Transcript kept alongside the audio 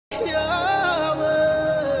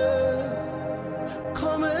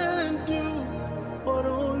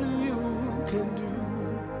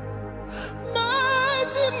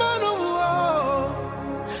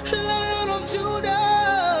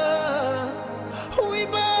We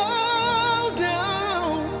bow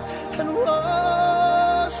down and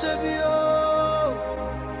worship you,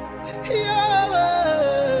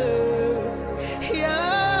 Yahweh,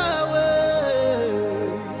 Yahweh.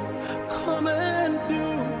 Come and do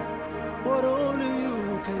what only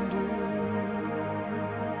you can do.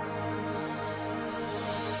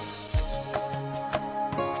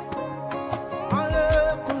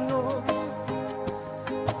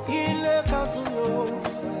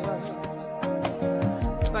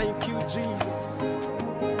 Thank you, Jesus.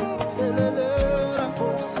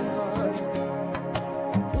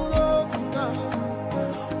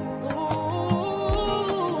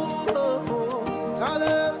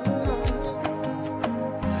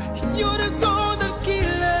 You're the God that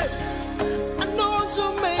killeth and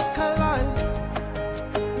also make alive.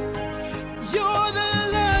 You're the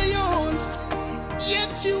lion,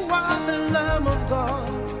 yet you are the Lamb of God.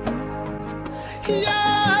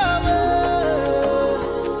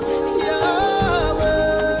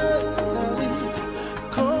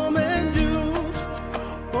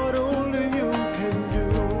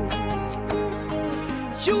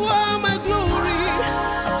 You are my glory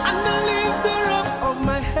and the lifter up of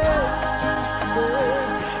my head.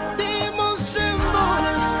 Demons tremble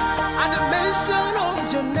at the mention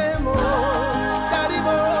of your name, oh Daddy,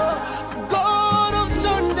 God of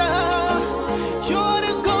thunder, you're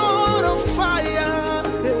the God of fire.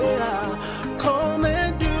 Yeah. Come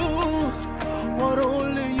and do what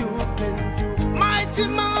only you can do. Mighty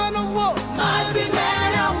man of war, mighty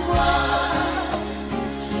man of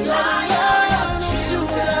war. Lion.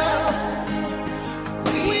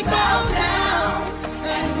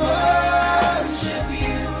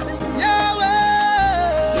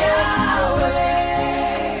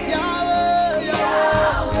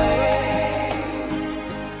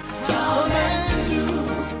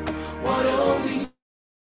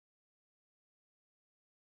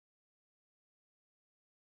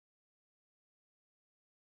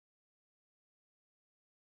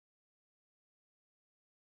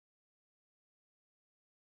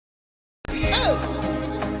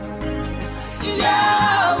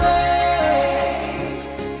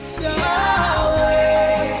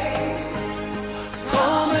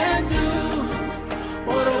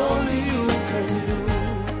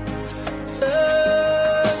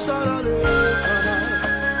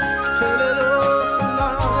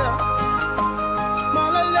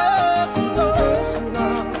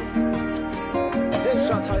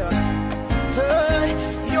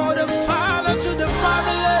 You're the father to the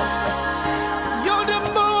fatherless. You're the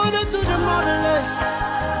mother to the motherless,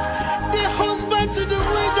 the husband to the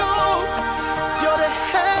widow. You're the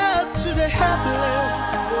help to the helpless.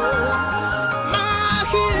 My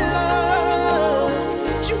healer,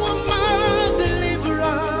 you are my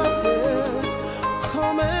deliverer.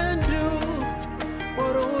 Come and do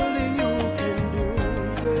what only you can do.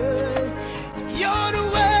 You're the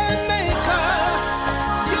way maker.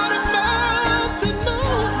 You're the mountain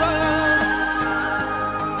mover.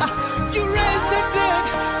 You raise the dead.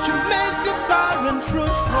 You make the barren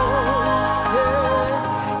fruitful.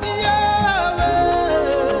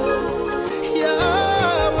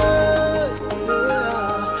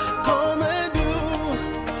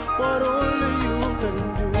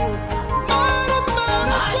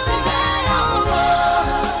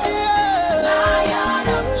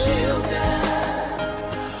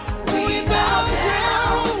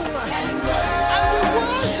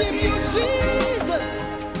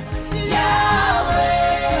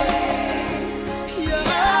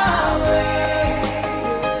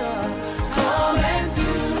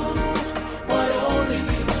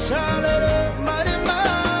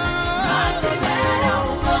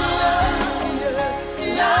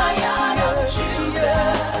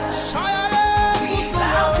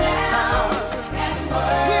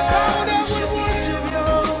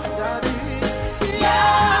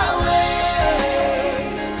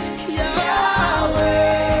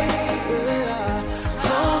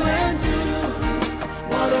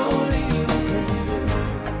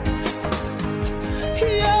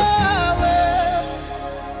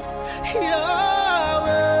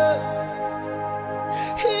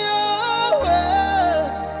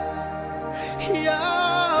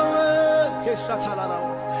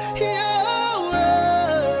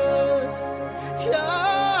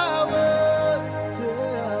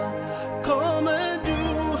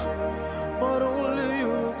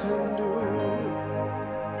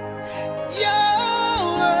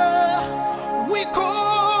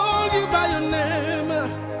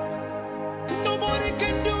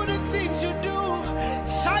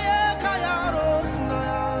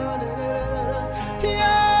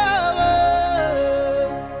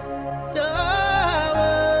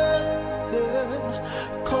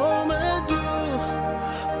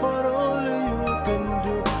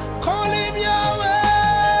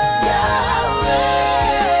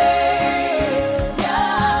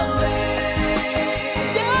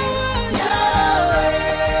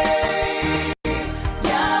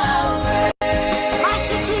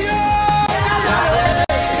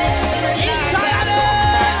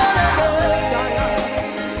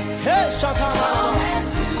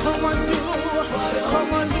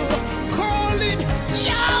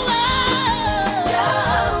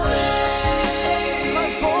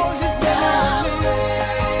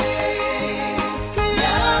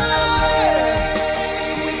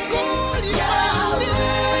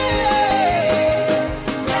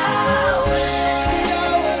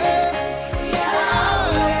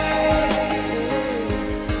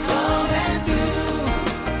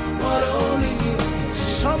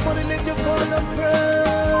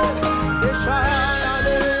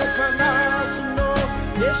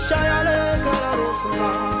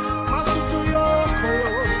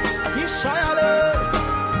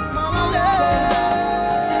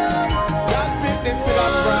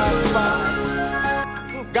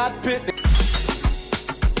 God pick.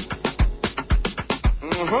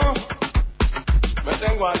 But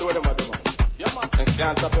then go and do what them do, man. Yeah, man. And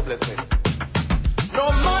can't stop your blessing. No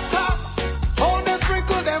matter how they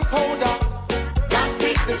sprinkle them powder, God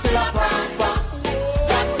pick me still a prosper.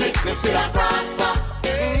 God pick me still a prosper.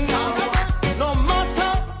 No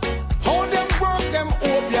matter how them work them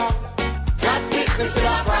obia, God pick me still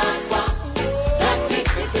a prosper. God pick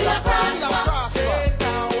me still a prosper.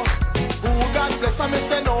 Who God bless me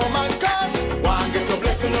say no man curse. Want get your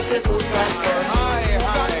blessing if you put God first.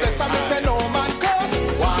 God bless me say no man curse.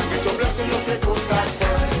 Want get your blessing if you put God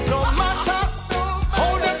first. No matter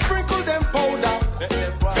how them sprinkle them powder,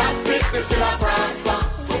 God pick me still a prosper.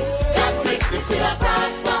 God pick me still a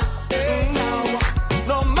prosper.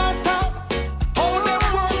 No matter how them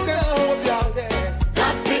work them obia,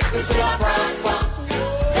 God pick me still a prosper.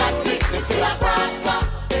 God pick me still a prosper.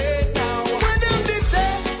 When them did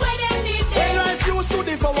that, when life used to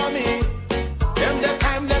devour me, them the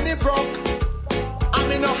time them me broke, I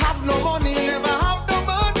me no have no money, never have no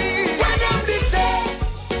money. When them did that,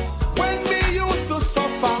 when me used to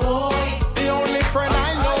suffer, the only friend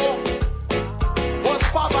I know was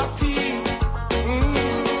poverty.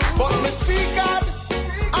 But me see God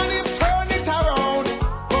and Him turn it around.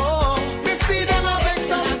 Oh, me see them a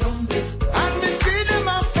vex up and me see them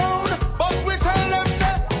a frown. But we tell them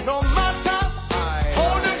that no matter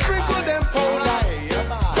how they sprinkle them powder,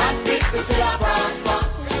 God pick me still a prosper.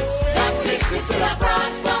 God pick me still a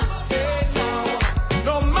prosper.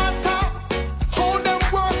 No matter how them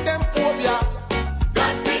work them obia,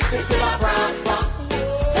 God pick me still a prosper.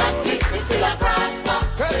 God pick me still a prosper.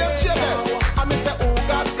 Tell them shivers. I me say, oh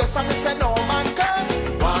God bless, I me say no man curse.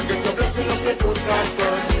 Want get your blessing if you put God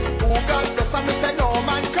first. Oh God bless, I me say no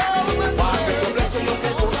man curse. Want get your blessing if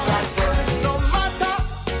you put God first. No matter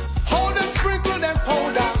how them sprinkle them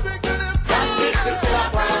powder, God pick me still a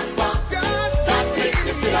prosper. God pick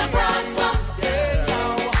me still a prosper.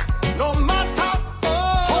 No matter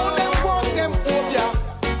how them work them obia,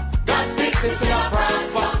 God pick me still a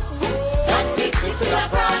prosper. God pick me still a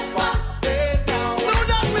prosper. Now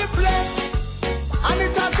that me blessed and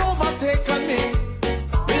it has overtaken me,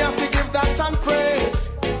 me have to give thanks and praise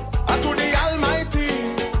unto the Almighty.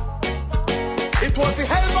 It was the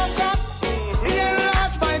help of God, He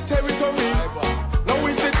enlarged my territory. Now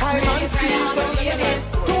is the time and season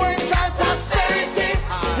to enjoy prosperity.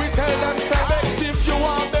 We tell them, say, if you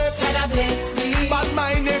want it, bad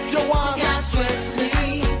mind if you want.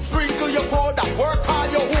 Sprinkle your powder, work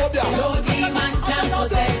hard your hobia.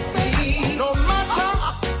 No matter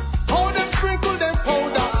how them sprinkle them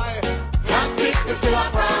powder, God pick me still a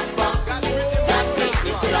prosper. God pick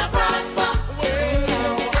me still a prosper.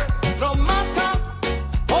 No matter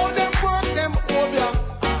how them work them obia,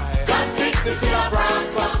 God pick me still a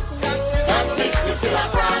prosper. God pick me still a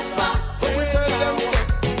prosper. But we tell them, say,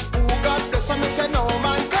 who God bless me say no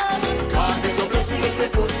man curse. Want get your blessing if you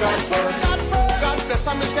put God first. God bless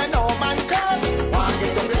me say no man curse. Want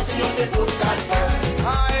get your blessing if you put God first.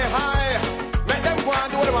 Hi, make them go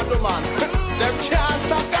and do what they want to do, man. Them can't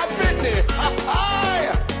stop God Britney. Hi,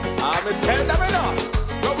 I'm a tell them enough.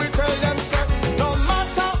 But we tell them, say, no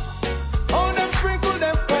matter how them sprinkle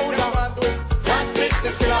them powder, God pick me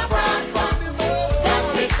still a prosper. God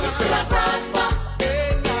pick me still a prosper.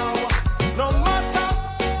 No matter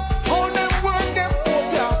how them work them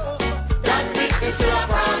obia, God pick me still a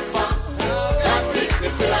prosper. God pick me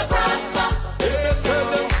still a prosper. Just tell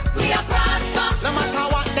them, no matter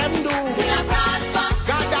what them do,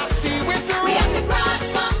 God that see we through. We have to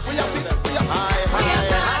prosper. We have to,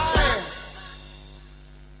 high.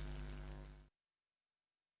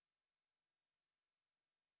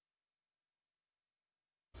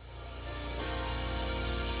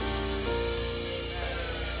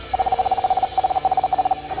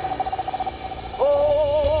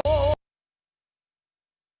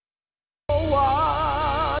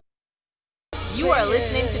 You are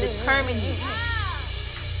listening to Determine You.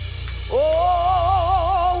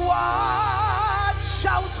 Oh, what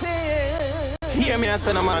shouting? Hear me,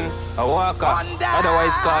 son of man, a walker,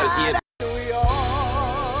 otherwise called it. We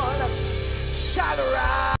all shall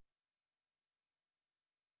rise.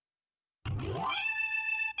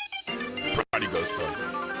 Prodigal son.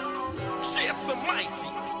 Chase the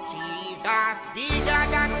mighty. Jesus bigger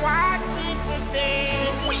than what people say.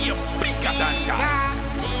 We are bigger than Jesus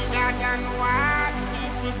that. bigger than what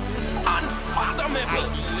people say. I Unfathomable.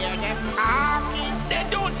 hear them talking, They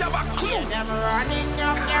don't have a clue. them running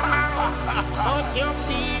up their mouth. But you're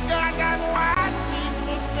bigger than what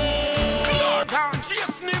people say. Lord,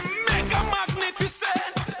 chase me mega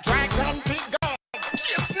magnificent. Dragon bigger,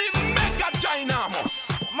 Chase me mega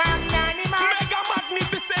ginormous. magnanimous. Mega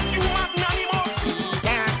magnificent.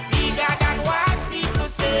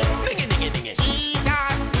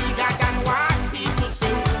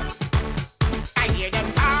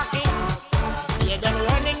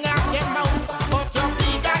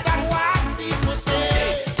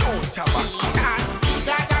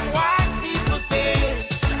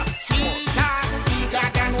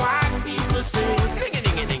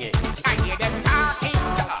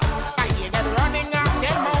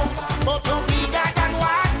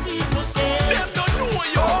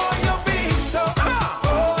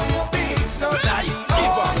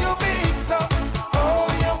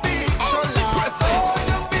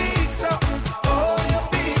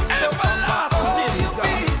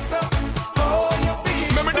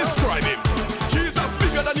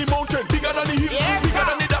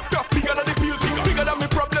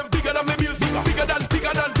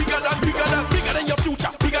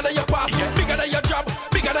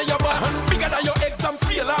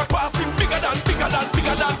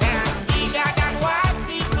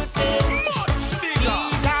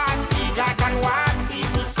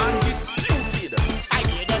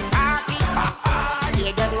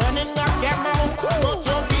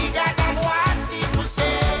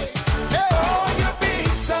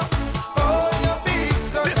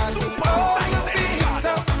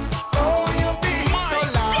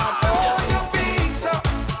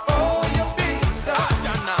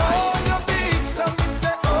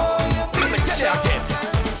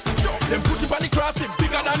 universe, him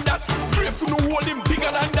bigger than that. Grave from the world, him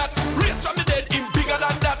bigger than that. Raised from the dead, him bigger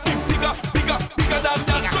than that. Him bigger, bigger, bigger than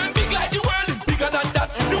that. So him big like the world, him bigger than that.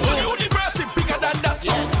 The whole universe, him bigger than that.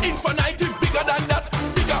 So infinite, him bigger than that.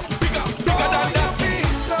 Bigger, bigger, bigger than that.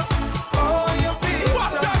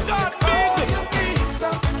 What a God big!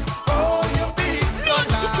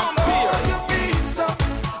 None to compare.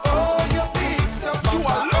 You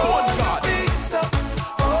alone, God.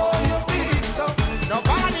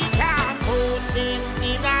 Nobody can put him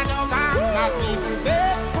in a box. Not even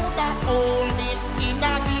they put a hold him in a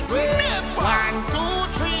the grave. 1, 2,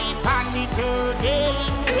 3, on the third day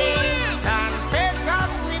in grace. Confess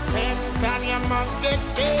and repent and you must get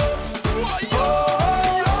saved.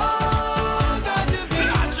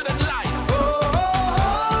 Larger than life.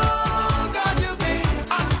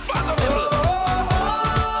 Unfathomable.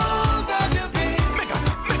 Mega.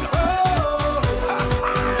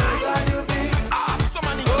 Awesome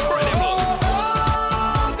and incredible.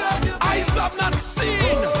 Eyes have not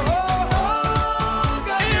seen.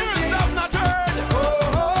 Ears have not heard.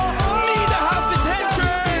 Neither has it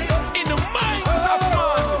entered in the minds of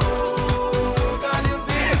man.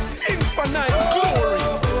 His infinite glory.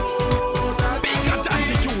 Bigger than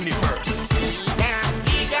the universe. Jesus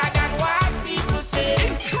bigger than what people say.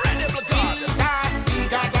 Incredible God. Jesus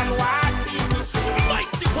bigger than what people say.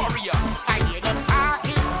 Mighty warrior. I hear them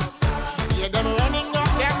talking, hear them running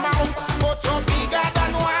up their mouth, but you're bigger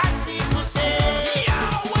than what people say.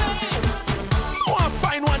 Yahweh. I want to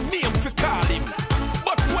find one name to call him.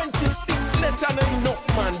 But 26 letters not enough,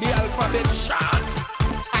 man. The alphabet short.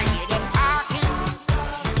 I hear them talking,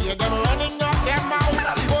 hear them running up their mouth,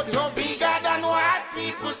 but you're bigger than what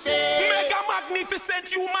people say. Mega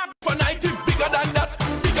magnificent, you man. For 90 bigger than that.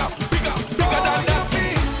 Bigger, bigger, bigger than that.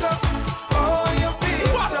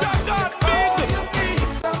 What a God big.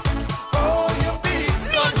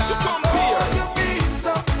 None to compare.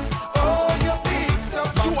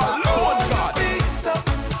 You alone, God.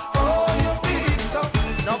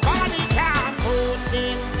 Nobody can put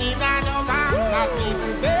him in a box. Not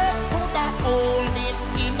even they put a hold him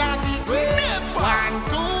in a the grave. 1,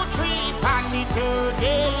 2, 3, on the third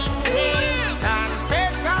day in grace.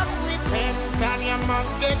 Confess and repent and you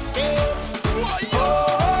must get saved.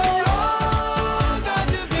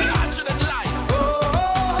 Larger than life.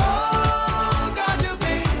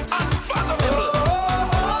 Unfathomable.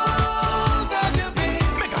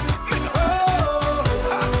 Mega.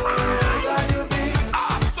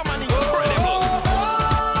 Awesome and incredible.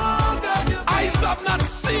 Eyes have not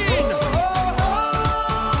seen.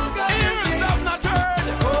 Ears have not heard.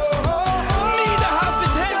 Neither has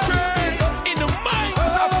it entered in the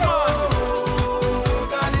minds of man.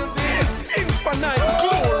 His infinite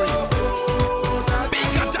glory.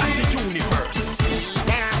 Bigger than the universe.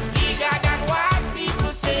 Jesus bigger than what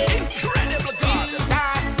people say. Incredible God.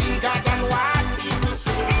 Jesus bigger than what people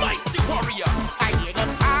say. Mighty warrior. I hear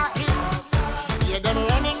them talking, hear them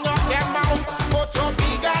running up their mouth, but you're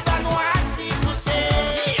bigger than what people say.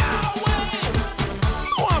 Yahweh.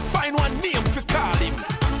 I want to find one name to call him.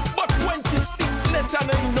 But 26 letters not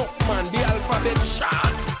enough, man. The alphabet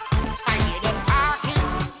short. I hear them talking,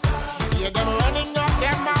 hear them running up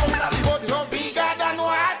their mouth, but you're bigger than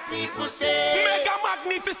what people say. Mega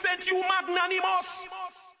magnificent, you magnanimous.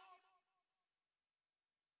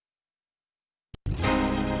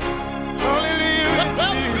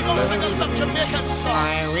 We gonna sing some Jamaican song. I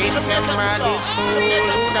reach somebody soul,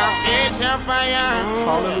 catch a fire.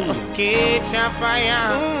 Hallelujah. Catch a fire.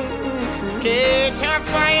 Catch a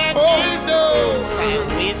fire, Jesus. I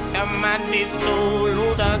wish somebody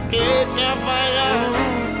soul, catch a fire.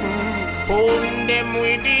 Burn them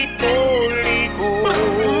with the Holy Ghost.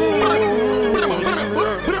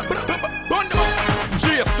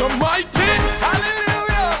 Jesus mighty.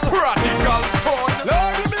 Hallelujah. Prodigal son.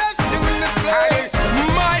 Lord, we bless you in this place.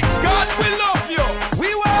 My God, we love you. We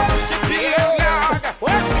worship you, Lord.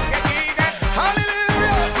 Worship you, Jesus.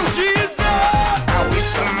 Hallelujah. Jesus. I wish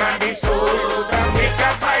somebody soul, catch a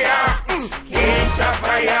fire. Catch a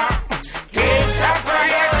fire. Catch a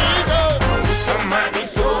fire, Jesus. I wish somebody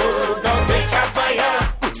soul, catch a fire.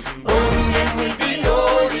 Burn them with the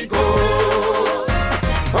Holy Ghost.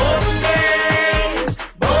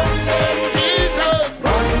 Burn them, Jesus.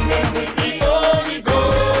 Burn them with the Holy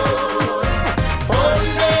Ghost.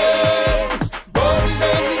 Burn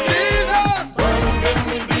them, Jesus. Burn them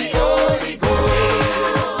with the Holy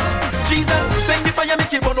Ghost. Jesus, send the fire,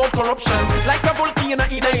 make it burn out corruption. Like a volcano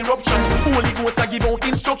in an eruption. Holy Ghost, I give out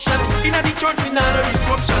instruction. In the church, we not no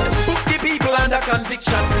disruption. Put the people under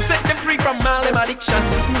conviction. Set them free from all them addiction.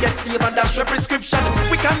 Get saved and dash your prescription.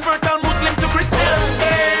 We convert all Muslim to Christian.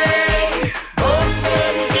 Burn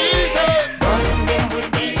them, Jesus. Burn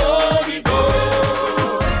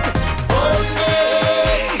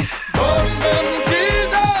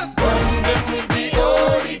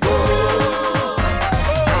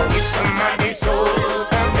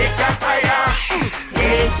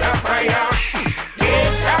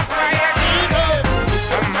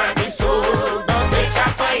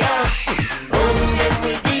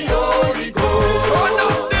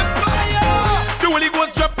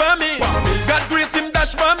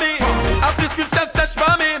cash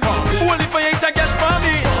for me. Only for you ain't a cash for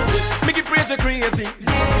me. Make it praise you crazy.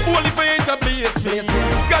 Only for you ain't a blaze me.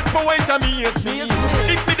 God power ain't a maze me.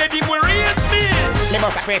 If me dead, him will raise me. Me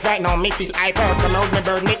bust a praise right now, me feel hyper. Come out, me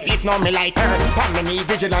burn, me beef, now me lighter. Pan me knee,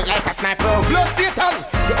 vigilant like a sniper. Blood Satan,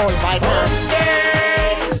 the old viper.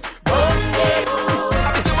 Bonded,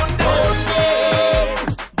 bonded,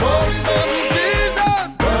 bonded, Jesus,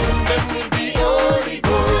 bonded with the Holy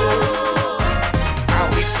Ghost. I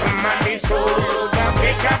wish somebody soul that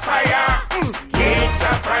catch a fire, catch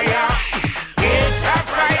a fire, catch a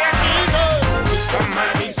fire, Jesus.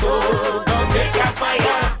 Somebody soul that catch a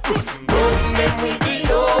fire. With the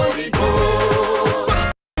Holy Ghost.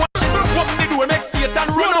 What they do, make Satan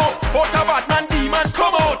run out. Out of Batman, demon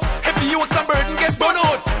come out. Heavy yokes and burden get burn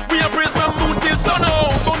out. We are praise from moon till sun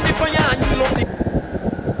out. Burn the fire and you love the.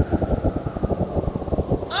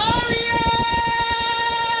 Oh yeah,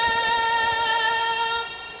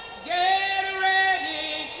 get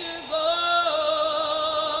ready to go.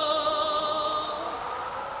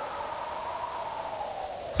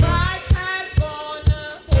 Christ has gone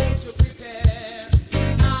home to prepare.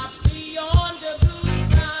 Beyond the blue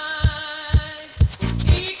skies,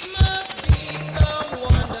 it must be some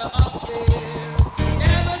wonder up there,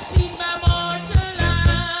 never seen by mortal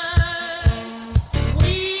eyes.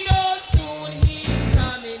 We know soon he's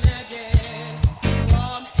coming again,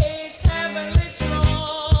 from his heavenly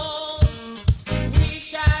throne. We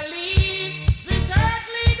shall leave this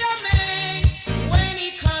earthly domain when he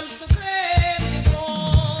comes to claim his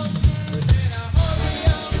own. We better hurry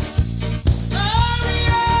up. Hurry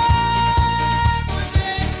up, we're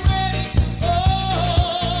getting ready to go.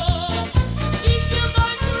 If you're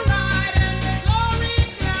going to ride in the glory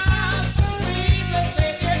cloud with the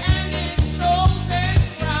Savior and his chosen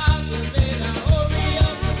crowd, you better hurry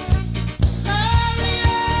up. Hurry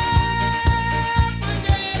up, we're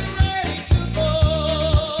getting ready to go.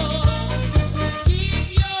 Give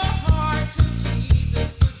your heart to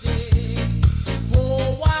Jesus today. For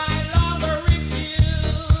why longer refuse?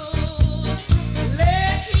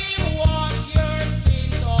 Let him wash your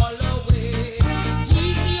sins all away.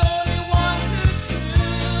 He's the only one to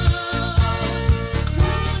choose. Do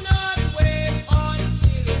not wait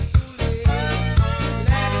until it's too late.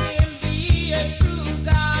 Let him be a true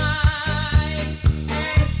guide.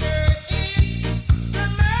 Enter in the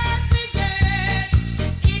mercy gate.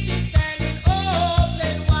 It is standing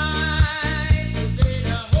open wide. You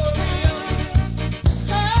better hurry up.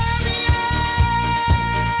 Hurry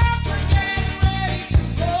up, we're getting ready to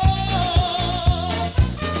go.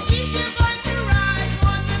 If you're going to ride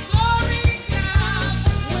on the glory cloud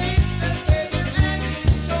with the Savior and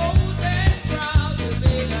his chosen crowd, you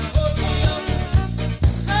better hurry up.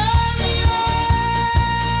 Hurry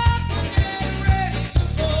up, we're getting ready to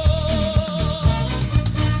go.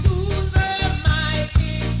 Soon the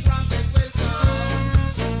mighty trumpet will sound.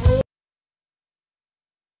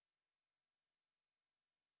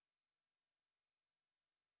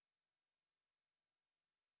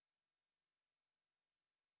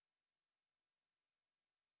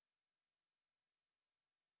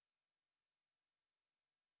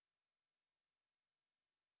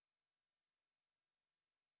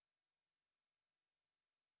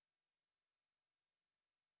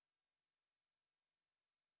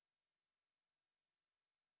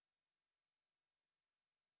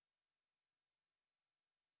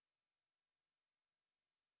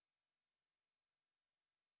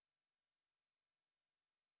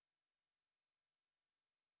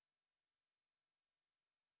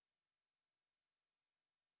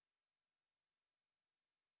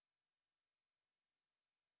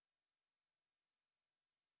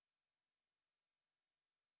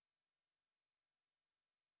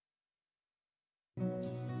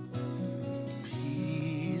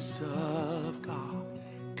 Peace of God,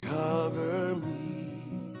 cover me,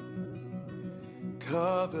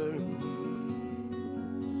 cover me,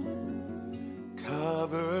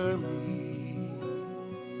 cover me.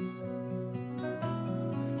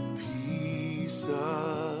 Peace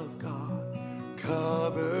of God,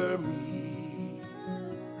 cover me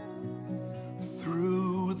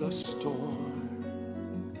through the storm,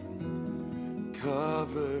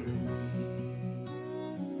 cover me.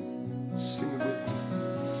 Sing it with me.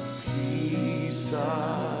 Peace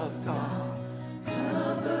of God,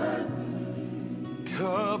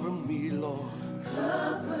 cover me, Lord.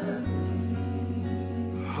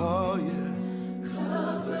 Oh yeah.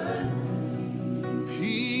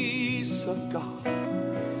 Peace of God.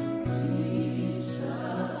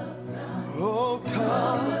 Oh,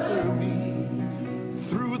 cover me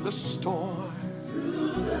through the storm.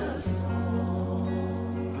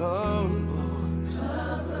 Oh Lord.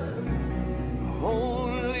 Oh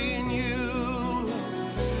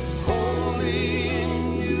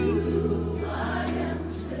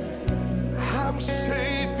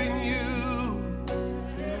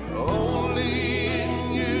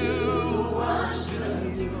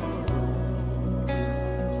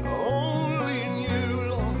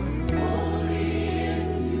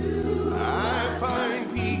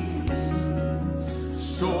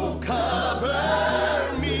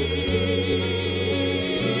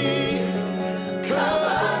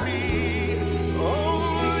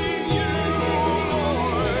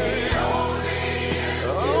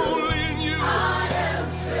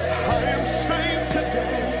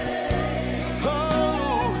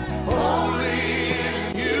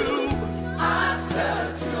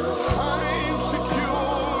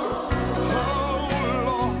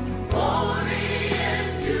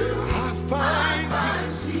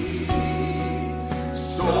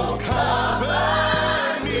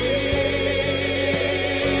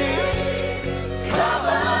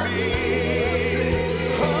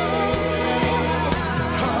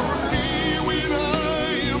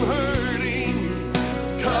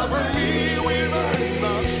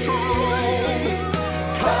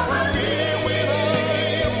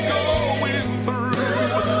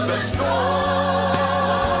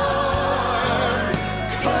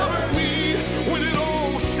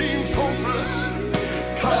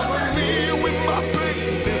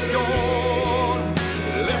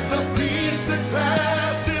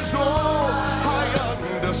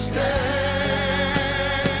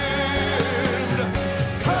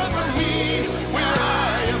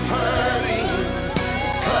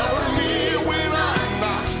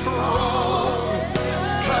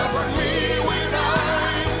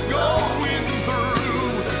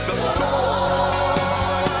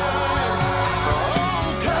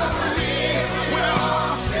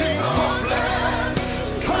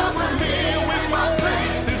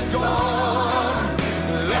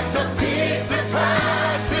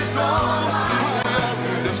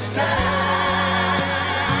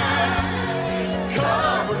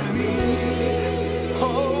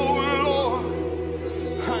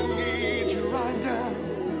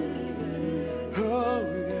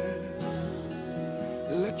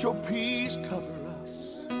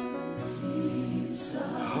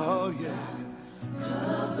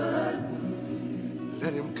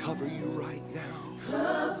Let him cover you right now.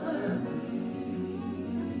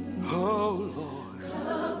 Oh, Lord.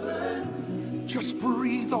 Just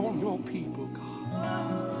breathe on your people,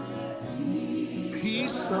 God.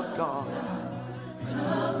 Peace of God.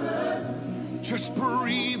 Just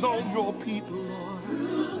breathe on your people, Lord.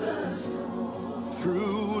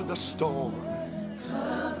 Through the storm.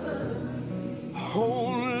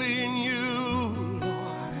 Only in you, Lord.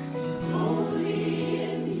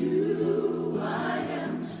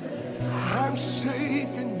 I'm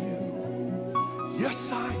safe in you.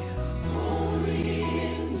 Yes, I am.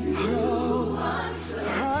 Oh, I'm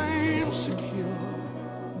secure.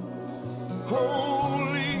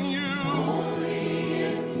 Only in you.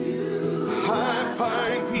 I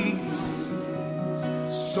find peace.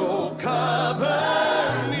 So cover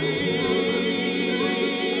me.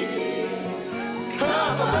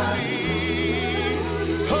 Cover me.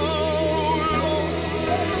 Oh, Lord,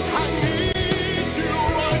 I need you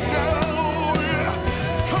right now.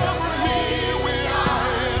 Cover me when I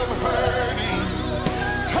am hurting.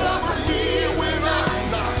 Cover me when I'm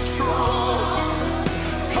not strong.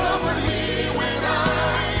 Cover me when I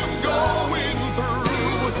am going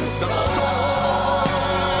through the storm.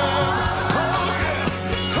 Oh, yeah.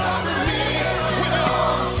 Cover me when it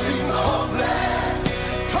all seems hopeless.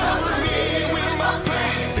 Cover me when my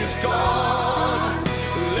faith is gone.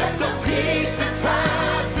 Let the peace that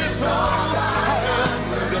passes all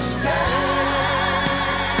understand.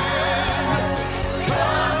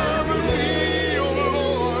 Cover me, oh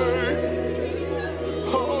Lord.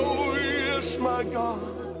 Oh, yes, my God.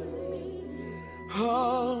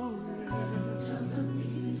 Oh,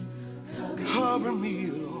 cover me,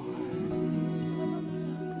 Lord.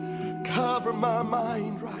 Cover my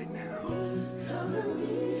mind right now.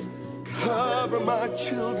 Cover my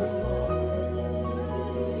children, Lord.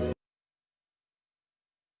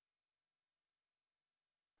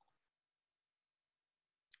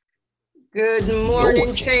 Good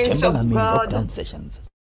morning, saints of Timberland God. lockdown sessions.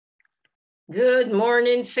 Good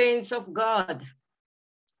morning, saints of God.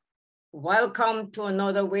 Welcome to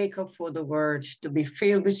another Wake Up for the Word, to be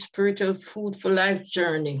filled with spiritual food for life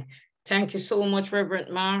journey. Thank you so much, Reverend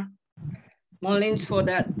Mar Mullins, for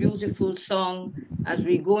that beautiful song. As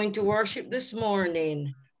we go into worship this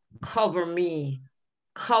morning, cover me,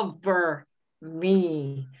 cover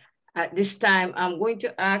me. At this time, I'm going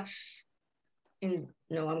to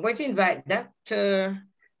invite Dr.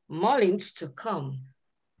 Mullins to come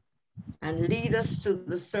and lead us to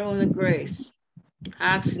the throne of grace,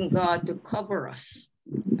 asking God to cover us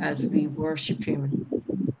as we worship him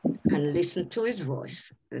and listen to his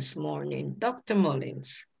voice this morning. Dr.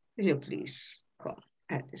 Mullins, will you please come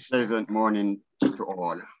at this time? Pleasant morning to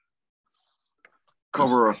all.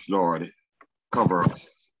 Cover us, Lord. Cover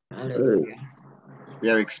us. Hallelujah.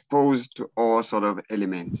 We are exposed to all sort of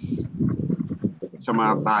elements. Some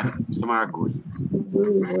are bad, some are good.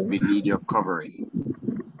 We need your covering.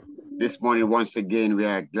 This morning, once again, we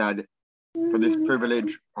are glad for this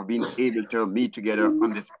privilege of being able to meet together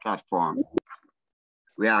on this platform.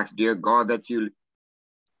 We ask, dear God, that you'll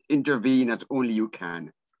intervene as only you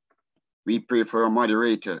can. We pray for our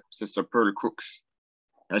moderator, Sister Pearl Crooks,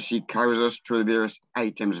 as she carries us through the various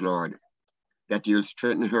items, Lord, that you'll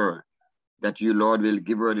strengthen her, that you, Lord, will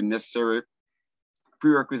give her the necessary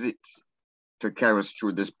prerequisites to carry us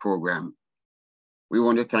through this program. We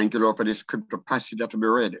want to thank you, Lord, for this scripture passage that will be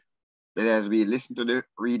read, that as we listen to the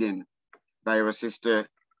reading by our Sister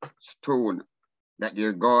Stone, that,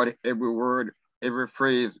 dear God, every word, every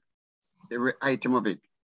phrase, every item of it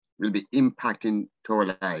will be impacting to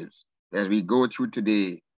our lives. As we go through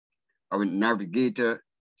today, our navigator,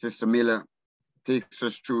 Sister Miller, takes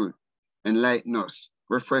us through, enlighten us,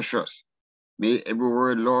 refresh us. May every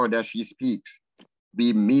word, Lord, that she speaks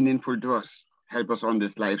be meaningful to us. Help us on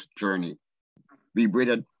this life's journey. We pray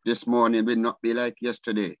that this morning will not be like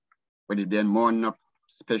yesterday, but it be a morning of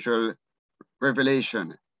special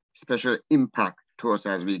revelation, special impact to us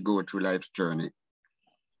as we go through life's journey.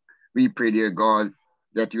 We pray, dear God,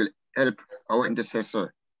 that you will help our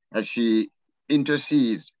intercessor as she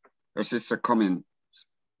intercedes her Sister Cummins.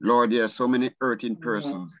 Lord, there are so many hurting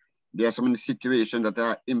persons. There are so many situations that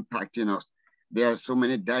are impacting us. There are so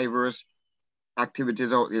many diverse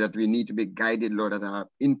activities out there that we need to be guided, Lord, that are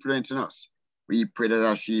influencing us. We pray that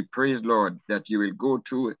as she prays, Lord, that you will go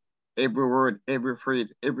through every word, every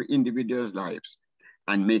phrase, every individual's lives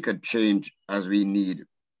and make a change as we need.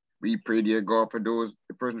 We pray, dear God, for those,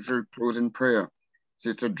 the person who close in prayer,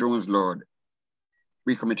 Sister Jones, Lord,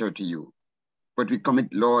 we commit her to you. But we commit,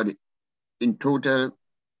 Lord, in total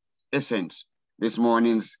essence, this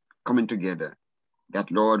morning's coming together, that,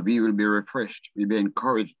 Lord, we will be refreshed, we'll be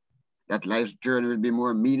encouraged, that life's journey will be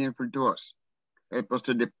more meaningful to us. Help us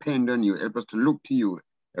to depend on you. Help us to look to you.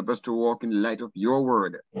 Help us to walk in the light of your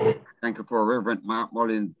word. Thank you for Reverend Mark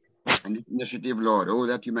Mullins and this initiative, Lord. Oh,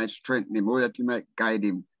 that you might strengthen him. Oh, that you might guide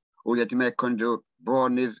him. Oh, that you might come to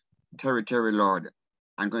broaden his territory, Lord.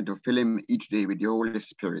 I'm going to fill him each day with your Holy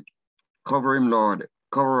Spirit. Cover him, Lord.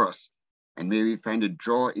 Cover us. And may we find a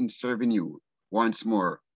joy in serving you once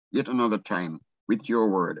more, yet another time, with your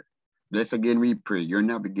word. Bless again, we pray, your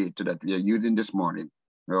navigator that we are using this morning.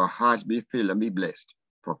 May our hearts be filled and be blessed.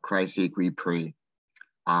 For Christ's sake, we pray.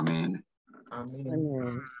 Amen.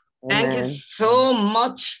 Amen. Thank you so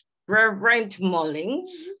much, Reverend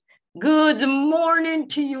Mullins. Good morning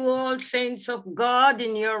to you all, saints of God,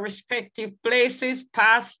 in your respective places,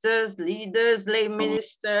 pastors, leaders, lay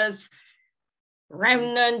ministers,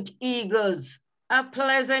 remnant eagles. A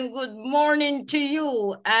pleasant good morning to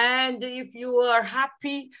you. And if you are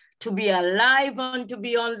happy to be alive and to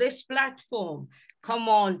be on this platform, come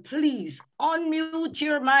on, please unmute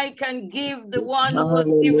your mic and give the one who has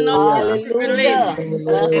given us the privilege.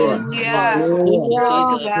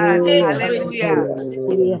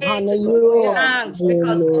 Thanks,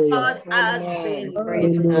 because God has been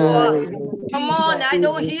good to us. Come on, I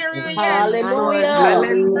don't hear you yet.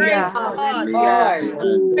 Praise God.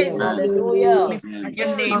 Praise Hallelujah.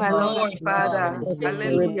 Your name, Lord Father.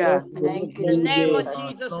 Hallelujah. In the name of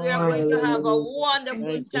Jesus, we are going to have a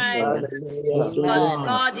wonderful time. But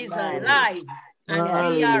God is alive and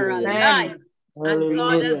we are alive. And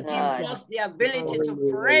God has given us the ability to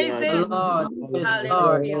praise Him.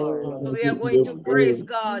 Hallelujah. So we are going to praise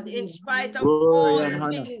God in spite of all the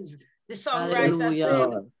things. The songwriter said,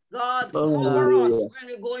 God, cover us when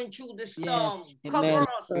we're going through the storm. Cover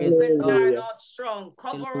us when we are not strong.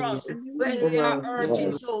 Cover us when we are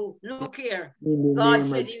hurting. So look here. God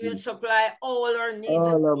said He will supply all our needs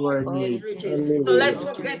according to His riches. So let's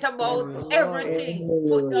forget about everything.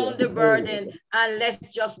 Put down the burden and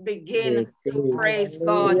let's just begin to praise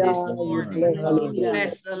God this morning.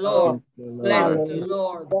 Bless the Lord. Bless the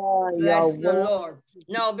Lord. Bless the Lord.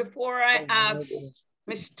 Now, before I ask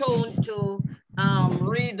Miss Stone to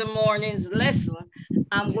read the morning's lesson,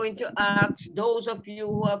 I'm going to ask those of you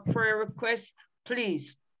who have prayer requests,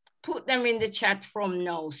 please put them in the chat from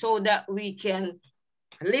now so that we can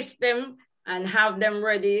list them and have them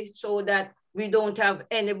ready so that we don't have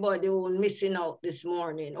anybody who is missing out this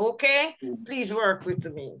morning. Okay? Please work with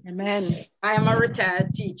me. Amen. I am a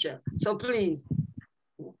retired teacher, so please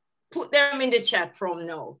put them in the chat from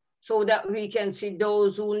now so that we can see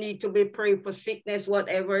those who need to be prayed for sickness,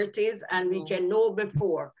 whatever it is, and we can know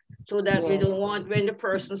before so that we don't want when the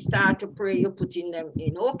person start to pray, you're putting them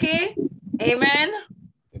in. Okay? Amen?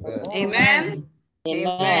 Amen?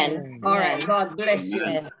 Amen. All right, God bless you.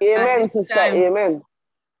 Amen, sister, amen.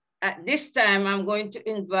 At this time, I'm going to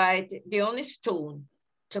invite Diony Stone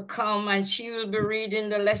to come and she will be reading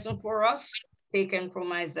the lesson for us, taken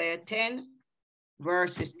from Isaiah 10,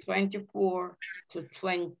 verses 24 to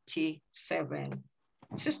 27.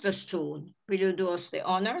 Sister Stone, will you do us the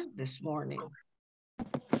honor this morning?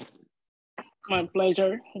 My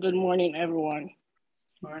pleasure. Good morning, everyone.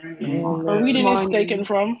 Our reading is taken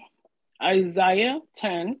from Isaiah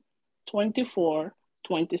 10, 24,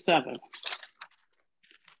 27.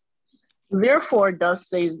 Therefore, thus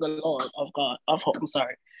says the Lord of God of hosts.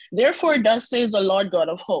 Therefore, thus says the Lord God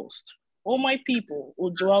of hosts, O my people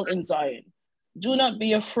who dwell in Zion, do not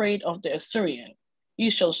be afraid of the Assyrian. He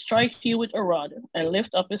shall strike you with a rod and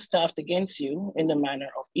lift up his staff against you in the manner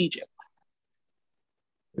of Egypt.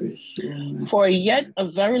 For yet a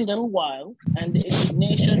very little while, and the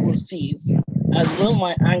indignation will cease, as will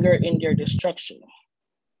my anger in their destruction.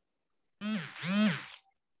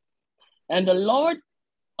 And the Lord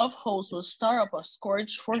of hosts will stir up a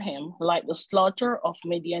scourge for him, like the slaughter of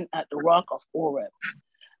Midian at the rock of Oreb.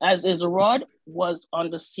 As his rod was on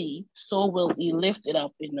the sea, so will he lift it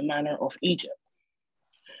up in the manner of Egypt.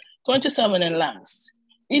 27 and last,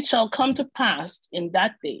 it shall come to pass in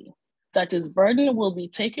that day that his burden will be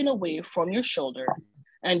taken away from your shoulder,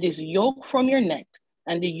 and his yoke from your neck,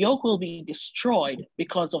 and the yoke will be destroyed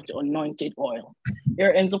because of the anointed oil.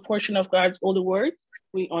 Here ends a portion of God's holy word.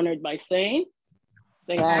 We honored by saying,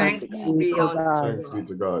 Thanks be unto God. Thanks be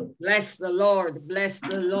to God. Bless the Lord, bless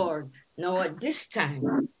the Lord. Now at this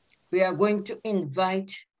time, we are going to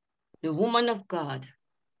invite the woman of God,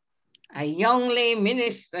 a young lay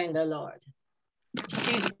minister in the Lord.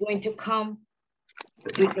 She's going to come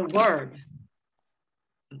with the word.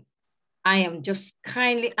 I am just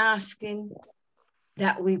kindly asking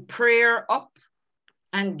that we pray her up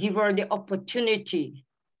and give her the opportunity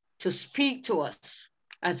to speak to us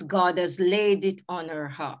as God has laid it on her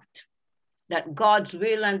heart. that God's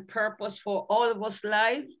will and purpose for all of us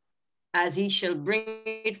lives, as he shall bring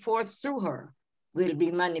it forth through her, will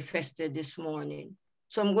be manifested this morning.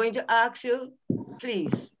 So I'm going to ask you,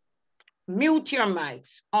 please, mute your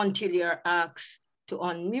mics until you're asked to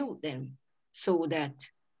unmute them so that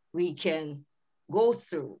we can go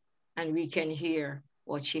through and we can hear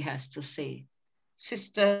what she has to say.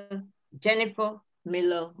 Sister Jennifer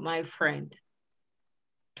Miller, my friend,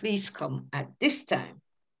 please come at this time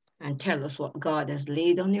and tell us what God has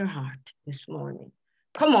laid on your heart this morning.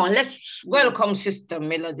 Come on, let's welcome Sister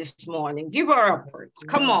Miller this morning. Give her a praise.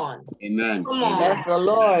 Come on. Amen. Come on. Bless the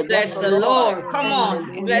Lord. Bless the Lord. Come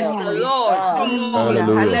on. Bless the Lord. Come on.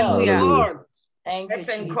 Hallelujah. Lord. Thank you, Let's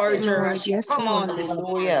Jesus. encourage her as she come on this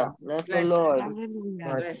Hallelujah. morning. Bless the Bless Lord.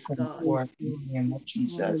 God. Bless God. In the name of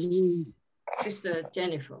Jesus. Sister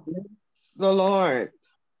Jennifer. The Lord.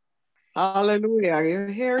 Hallelujah. Are you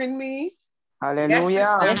hearing me?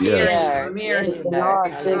 Hallelujah. Yes, Yes, I'm yes, hearing praise you. the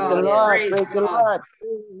Lord. Praise the Lord. Praise the Lord.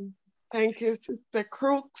 Thank you, Sister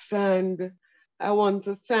Crooks. And I want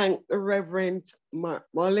to thank the Reverend Mark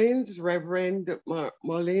Mullins, Reverend Mark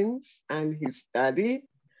Mullins and his daddy,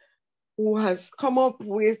 who has come up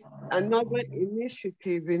with another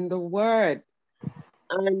initiative in the Word.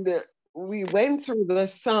 And we went through the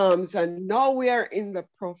Psalms, and now we are in the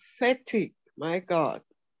prophetic, my God.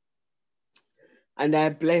 And I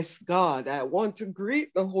bless God. I want to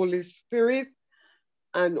greet the Holy Spirit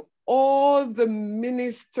and all the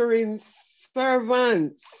ministering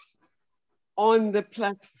servants on the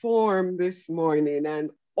platform this morning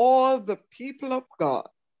and all the people of God.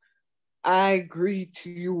 I greet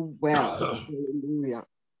you well. Hallelujah.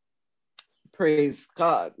 Praise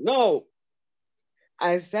God. No.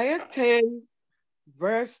 Isaiah 10,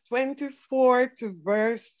 verse 24 to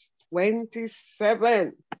verse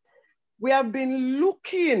 27. We have been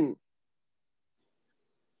looking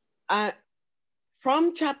at,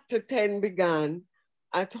 from chapter 10 began,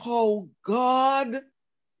 at how God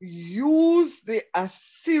used the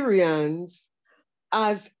Assyrians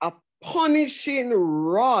as a punishing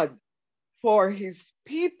rod for his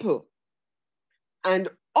people. And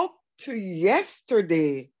up to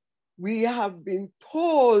yesterday, we have been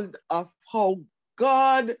told of how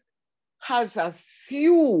God has a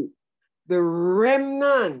few, the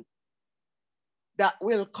remnant, that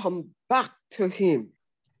will come back to him.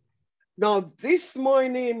 Now, this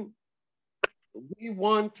morning, we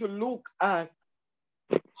want to look at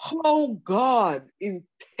how God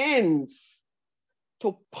intends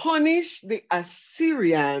to punish the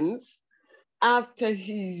Assyrians after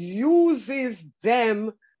he uses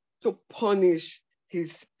them to punish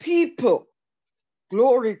his people.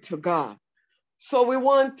 Glory to God. So we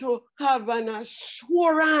want to have an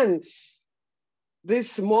assurance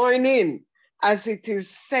this morning as it is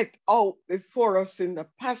set out before us in the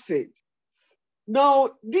passage.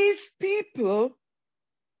 Now, these people,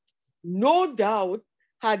 no doubt,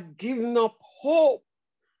 had given up hope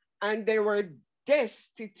and they were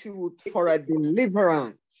destitute for a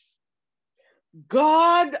deliverance.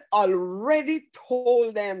 God already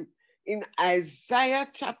told them in Isaiah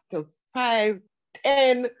chapter 5,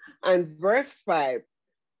 10 and verse 5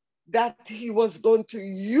 that he was going to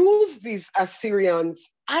use these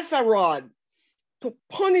Assyrians as a rod to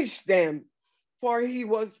punish them, for he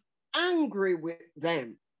was angry with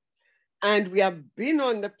them. And we have been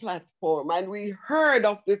on the platform and we heard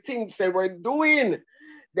of the things they were doing.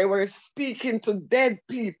 They were speaking to dead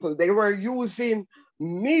people. They were using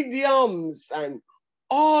mediums and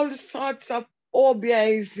all sorts of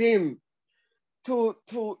obeism to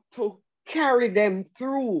carry them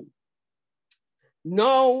through.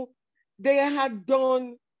 Now, they had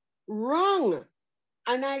done wrong.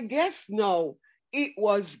 And I guess now it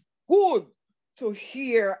was good to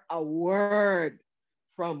hear a word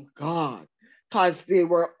from God because they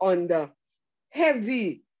were under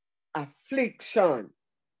heavy affliction.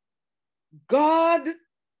 God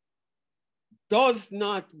does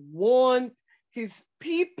not want his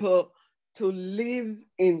people to live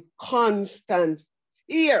in constant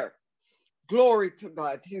fear. Glory to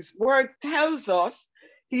God. His word tells us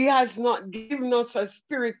he has not given us a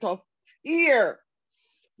spirit of fear,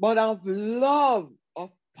 but of love,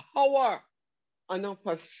 of power, and of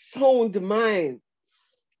a sound mind.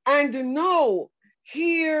 And now,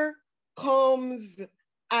 here comes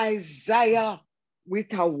Isaiah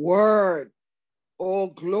with a word. Oh,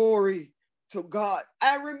 glory to God.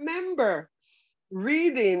 I remember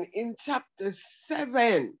reading in chapter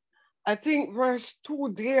 7, I think verse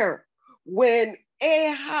 2 there, when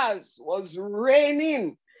Ahaz was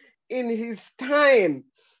reigning in his time,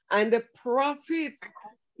 and the prophet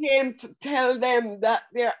came to tell them that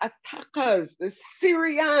their attackers, the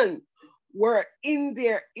Syrian, were in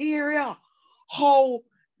their area, how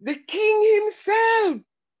the king himself,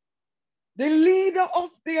 the leader of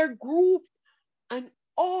their group, and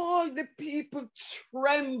all the people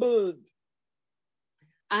trembled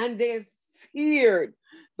and they feared.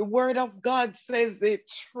 The word of God says they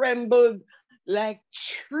trembled like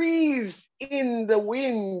trees in the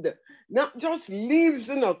wind, not just leaves,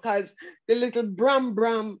 because the little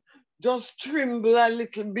bram just tremble a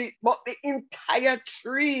little bit, but the entire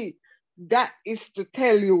tree. That is to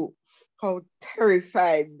tell you how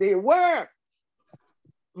terrified they were.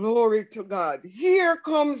 Glory to God. Here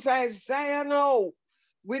comes Isaiah now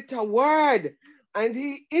with a word, and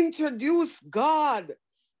he introduced God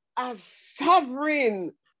as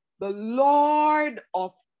sovereign, the Lord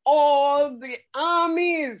of all the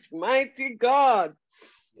armies, mighty God.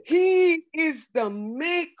 He is the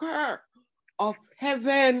maker of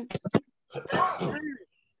heaven and earth.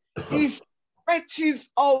 He stretches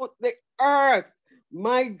out the earth,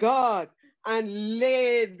 my God, and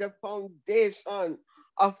laid the foundation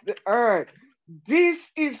of the earth.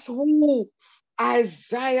 This is who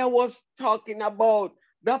Isaiah was talking about,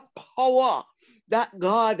 the power that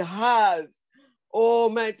God has.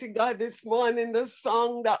 Almighty God, this morning the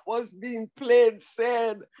song that was being played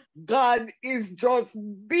said, God is just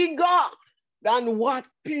bigger than what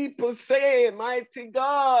people say, mighty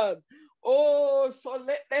God. Oh, so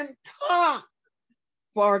let them talk,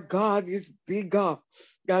 for God is bigger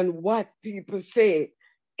than what people say.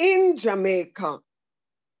 In Jamaica,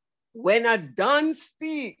 when a Don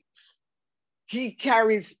speaks, he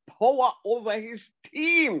carries power over his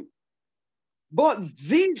team. But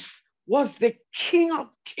this was the King of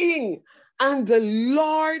Kings and the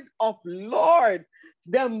Lord of Lords,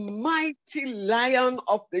 the mighty Lion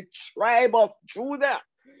of the tribe of Judah.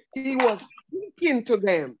 He was speaking to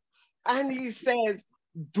them, and he says,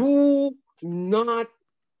 do not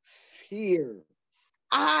fear.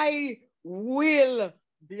 I will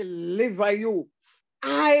deliver you.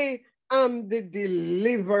 I am the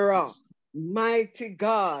deliverer, mighty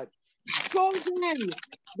God. So then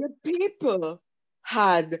the people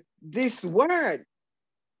had this word.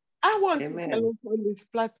 I want to tell us on this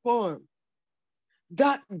platform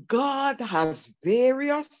that God has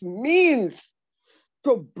various means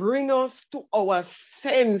to bring us to our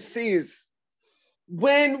senses.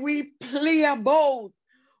 When we play about,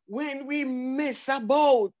 when we mess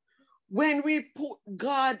about, when we put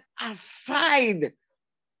God aside,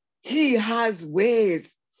 he has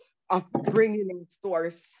ways of bringing us to our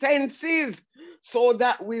senses so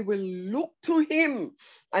that we will look to him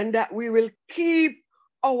and that we will keep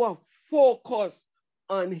our focus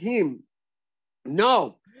on him.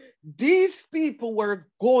 Now, these people were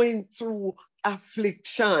going through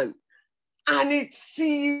affliction, and it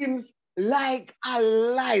seems like a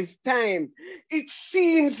lifetime. It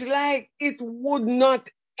seems like it would not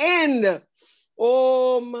end.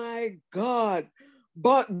 Oh my God.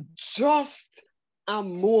 But just a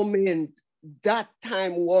moment, that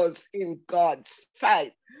time was in God's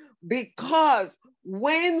sight. Because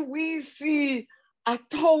when we see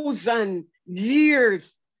 1,000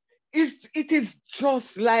 years, it is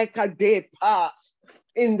just like a day past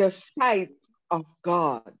in the sight of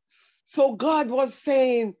God. So God was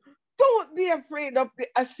saying, don't be afraid of the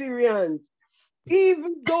Assyrians,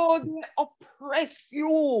 even though they oppress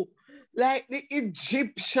you like the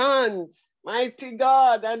Egyptians, mighty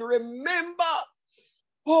God. And remember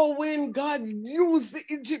how when God used the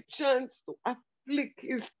Egyptians to afflict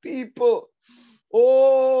his people.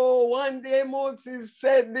 Oh, one day Moses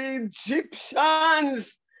said, the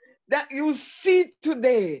Egyptians that you see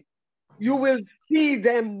today, you will see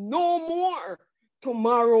them no more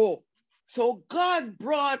tomorrow. So God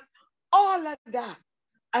brought all of that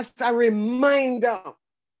as a reminder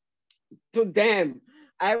to them.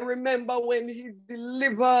 I remember when he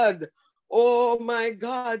delivered, oh my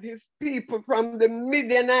God, his people from the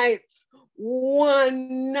Midianites.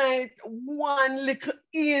 One night, one little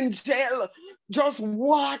angel just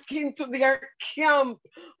walked into their camp,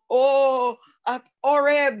 oh, at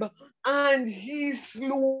Oreb, and he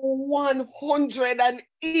slew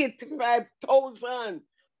 185,000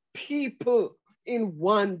 people in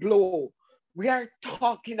one blow. We are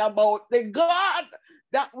talking about the God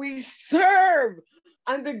that we serve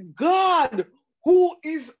and the God who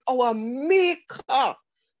is our maker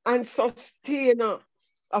and sustainer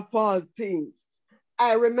of all things.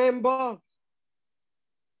 I remember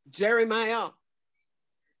Jeremiah,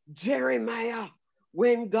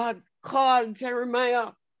 when God called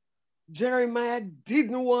Jeremiah, Jeremiah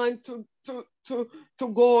didn't want to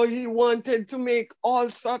go. He wanted to make all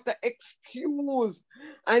sorts of excuse.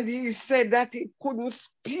 And he said that he couldn't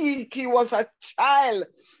speak. He was a child.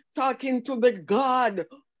 talking to the God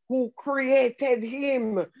who created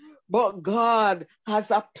him. But God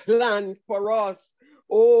has a plan for us.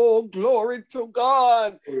 Oh, glory to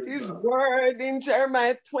God. His word in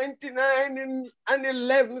Jeremiah 29 and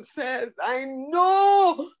 11 says, I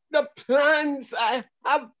know the plans I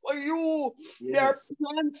have for you. They are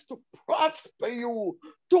plans to prosper you,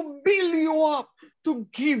 to build you up, to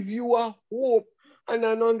give you a hope and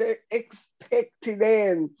an unexpected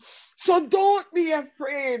end. So don't be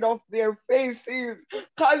afraid of their faces,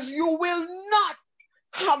 because you will not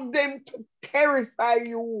have them to terrify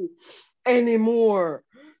you anymore.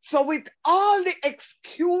 So with all the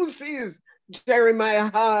excuses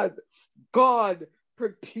Jeremiah had, God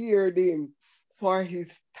prepared him for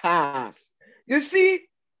his task. You see,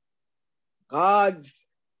 God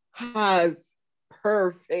has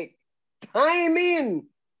perfect timing.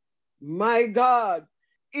 My God,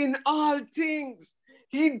 in all things,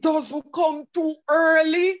 he doesn't come too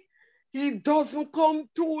early. He doesn't come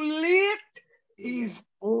too late. He's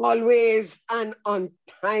always an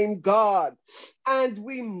on-time God. And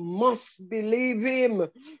we must believe him.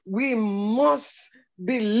 We must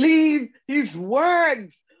believe his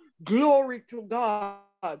words. Glory to God.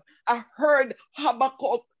 I heard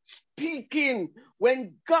Habakkuk speaking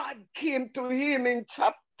when God came to him in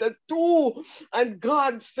chapter 2, and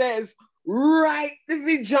God says, write the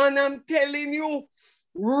vision I'm telling you.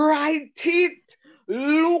 Write it.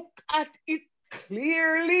 Look at it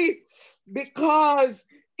clearly, because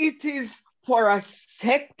it is for a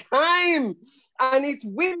set time and it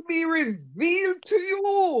will be revealed to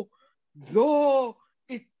you. Though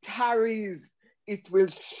it tarries, it will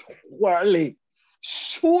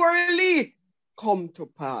surely come to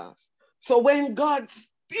pass. So when God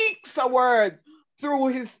speaks a word through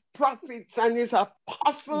his prophets and his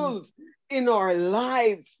apostles in our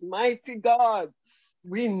lives, mighty God,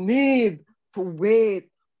 we need to wait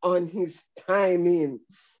on his timing.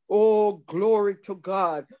 Oh, glory to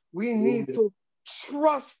God. We need to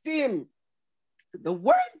trust him. The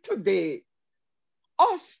word today,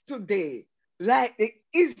 us today, like the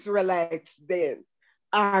Israelites then,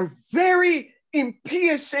 are very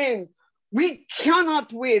impatient. We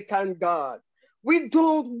cannot wait on God. We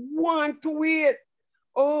don't want to wait.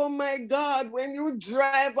 Oh my God, when you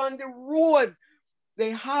drive on the road,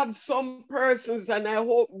 they have some persons, and I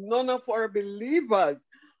hope none of our believers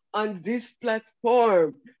on this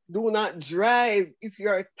platform do not drive if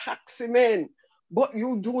you're a taxi man, but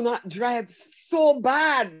you do not drive so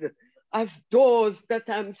bad as those that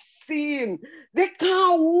I'm seeing. They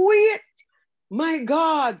can't wait. My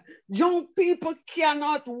God, young people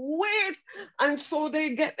cannot wait. And so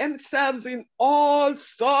they get themselves in all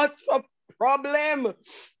sorts of problem.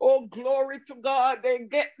 Oh, glory to God. They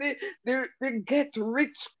get the get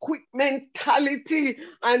rich quick mentality,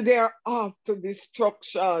 and they're off to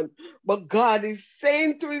destruction. But God is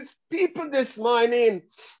saying to his people this morning,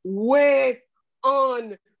 wait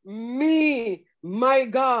on me, my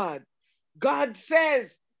God. God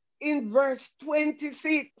says in verse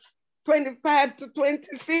 25 to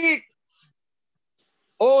 26,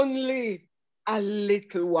 only a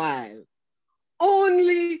little while.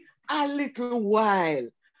 Only a little while,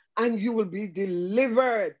 and you will be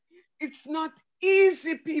delivered. It's not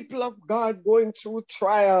easy, people of God, going through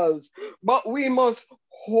trials, but we must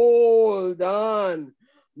hold on.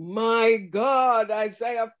 My God,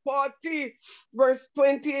 Isaiah 40, verse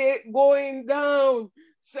 28, going down,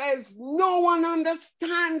 says, no one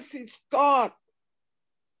understands his thought.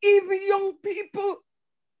 Even young people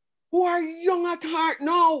who are young at heart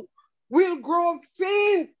now will grow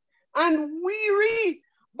faint and weary,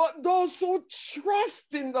 but those who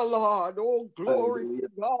trust in the Lord, oh glory to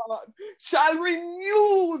God, shall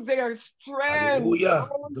renew their strength. Hallelujah.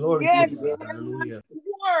 Oh, Glory yes, to God. Hallelujah.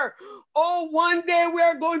 sure. Oh, one day we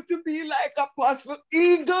are going to be like Apostle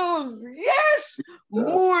Eagles. Yes,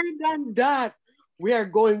 more than that. We are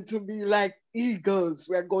going to be like eagles.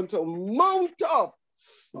 We are going to mount up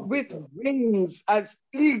with wings as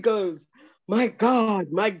eagles. My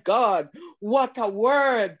God, what a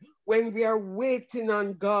word when we are waiting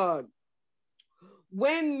on God.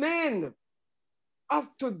 When men of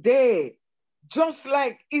today, just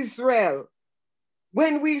like Israel,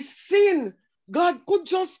 when we sin, God could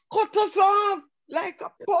just cut us off like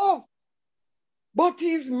a puff, but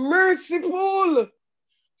he's merciful.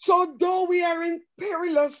 So though we are in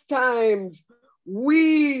perilous times,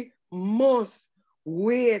 we must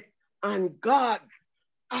wait on God.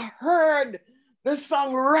 I heard the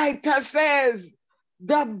songwriter says,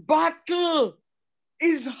 the battle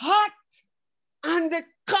is hot and the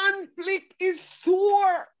conflict is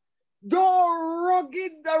sore, though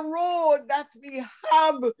rugged the road that we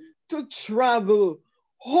have to travel.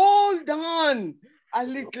 hold on a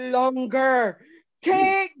little longer.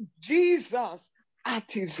 Take Jesus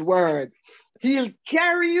at his word. He'll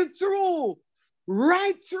carry you through,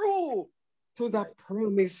 right through to the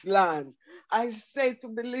promised land. I say to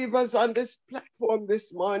believers on this platform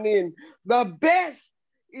this morning, the best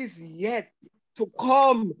is yet to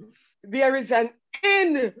come. There is an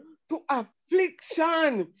end to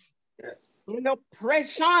affliction and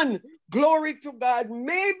oppression. Glory to God.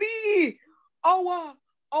 Maybe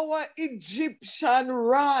our Egyptian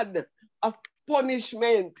rod of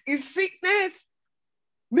punishment is sickness.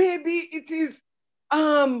 Maybe it is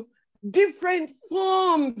different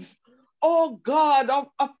forms, oh God,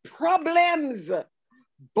 of problems.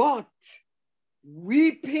 But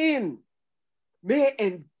weeping may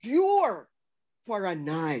endure for a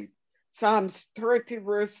night. Psalms 30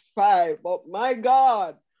 verse 5. But my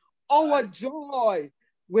God, our joy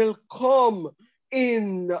will come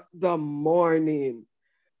in the morning.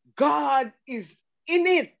 God is in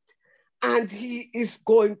it and he is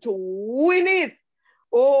going to win it.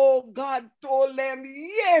 Oh, God told them,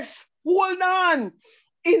 yes, hold on.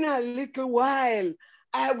 In a little while,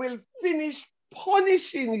 I will finish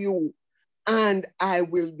punishing you and I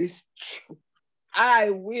will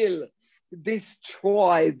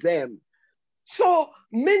destroy them. So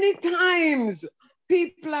many times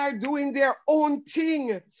people are doing their own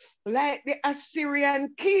thing, like the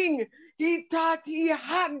Assyrian king. He thought he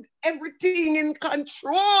had everything in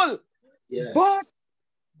control, but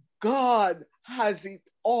God has it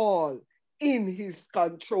all in his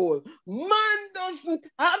control. Man doesn't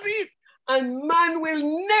have it, and man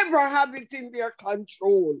will never have it in their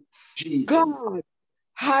control. Jesus. God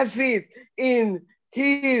has it in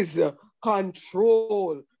his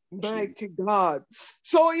control. Mighty God.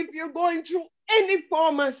 So if you're going through any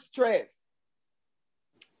form of stress,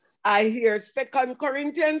 I hear 2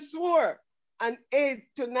 Corinthians 4 and 8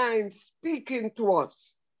 to 9 speaking to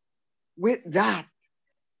us. With that,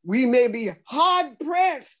 we may be hard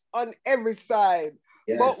pressed on every side,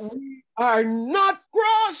 but we are not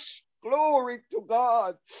crushed. Glory to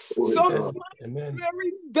God. Sometimes we're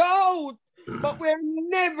in doubt, but we're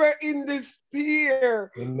never in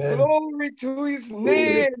despair. Glory to his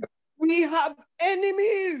name. We have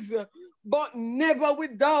enemies, but never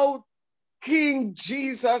without King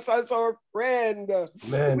Jesus as our friend.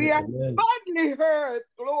 We are badly hurt,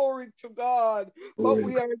 glory to God, but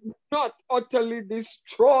we are not utterly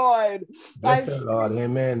destroyed. Bless the Lord,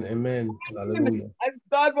 amen, amen, hallelujah. As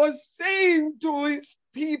God was saying to his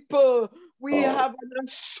people, we have an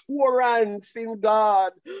assurance in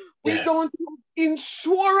God. We don't have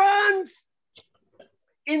insurance.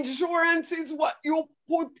 Insurance is what you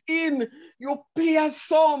put in. You pay a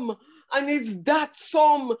sum, and it's that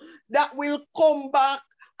sum that will come back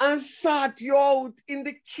and sort you out in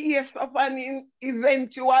the case of an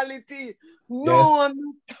eventuality. No, I'm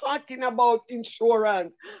not talking about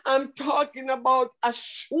insurance. I'm talking about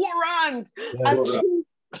assurance, a true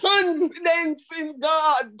confidence in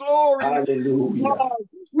God. Glory. Hallelujah. God.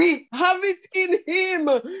 We have it in him.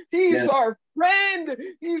 He's our friend.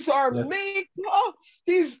 He's our maker.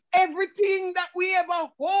 He's everything that we ever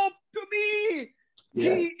hope to be. He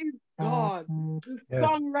is God. The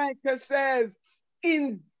songwriter says,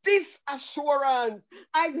 in this assurance,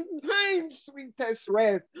 I find sweetest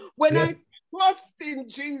rest. When I trust in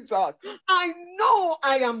Jesus, I know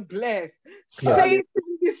I am blessed. Satan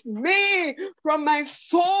dismay from my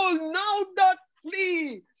soul now doth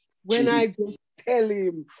flee. When I just tell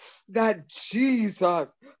him that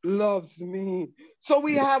Jesus loves me. So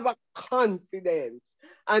we have a confidence.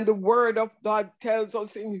 And the word of God tells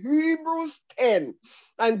us in Hebrews 10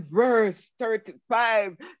 and verse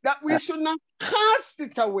 35 that we should not cast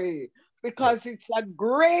it away because it's a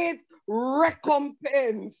great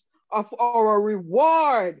recompense of our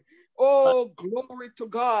reward. Oh, glory to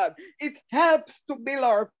God. It helps to build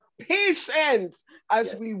our patience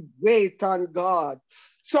as we wait on God.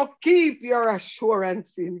 So keep your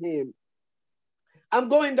assurance in him. I'm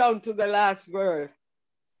going down to the last verse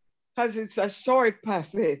because it's a short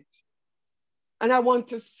passage. And I want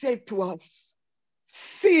to say to us,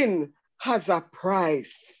 sin has a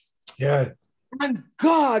price. Yes. And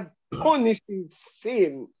God punishes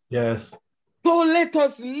sin. Yes. So let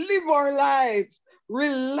us live our lives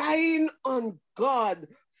relying on God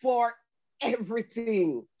for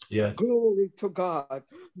everything. Yes. Glory to God.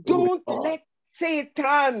 Don't let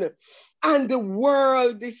Satan and the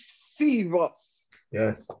world deceive us.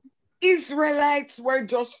 Yes. Israelites were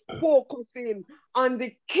just focusing on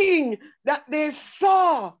the king that they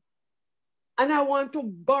saw. And I want to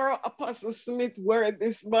borrow Apostle Smith's word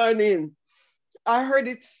this morning. I heard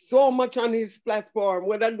it so much on his platform.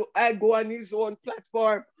 When I go on his own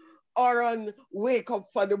platform or on Wake Up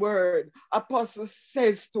for the Word, Apostle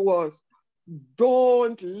says to us,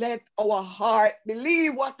 don't let our heart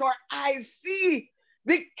believe what our eyes see.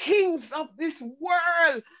 The kings of this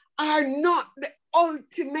world are not the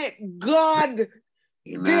ultimate God.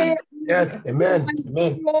 Amen. Yes, amen.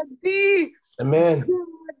 Amen. Amen.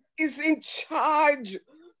 God is in charge.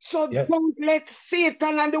 So don't let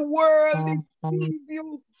Satan and the world deceive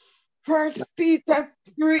you. 1 Peter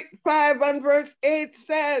 5 and verse 8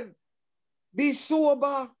 says, be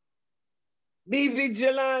sober, be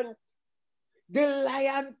vigilant. The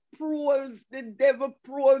lion prowls, the devil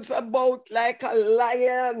prowls about like a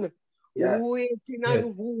lion, waiting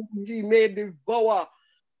on whom he may devour.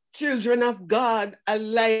 Children of God, a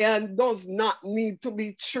lion does not need to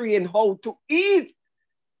be trained how to eat.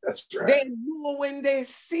 That's right. They know when they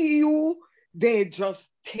see you, they just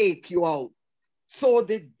take you out. So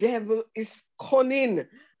the devil is cunning,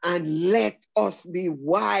 and let us be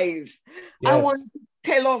wise. I want to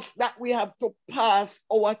tell us that we have to pass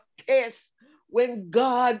our test. When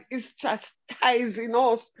God is chastising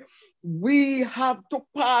us, we have to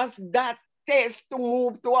pass that test to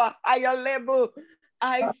move to a higher level.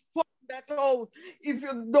 I found that out. If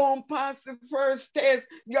you don't pass the first test,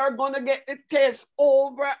 you're going to get the test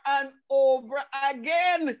over and over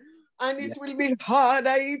again. And it will be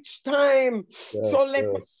harder each time. So let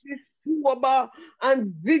us be sober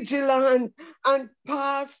and vigilant and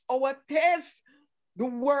pass our test. The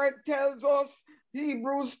word tells us,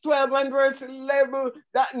 Hebrews 12 and verse 11,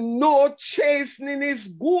 that no chastening is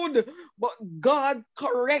good, but God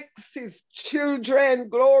corrects his children.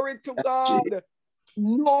 Glory to God.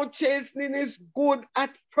 No chastening is good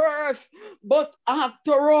at first, but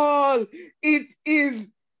after all, it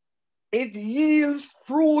yields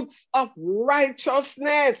fruits of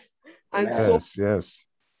righteousness. And yes.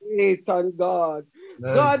 Faith on God.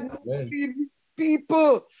 God will leave his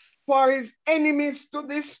people for his enemies to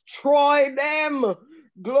destroy them.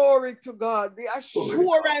 Glory to God. The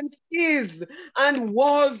assurance is and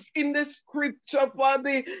was in the scripture for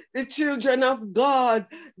the children of God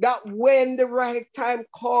that when the right time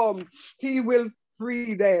comes, he will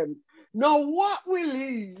free them. Now, what will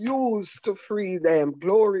he use to free them?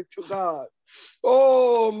 Glory to God.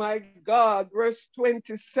 Oh my God, verse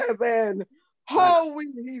 27. How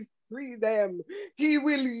will he free them? He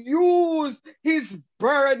will use his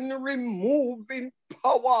burden removing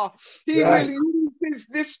power. He will use his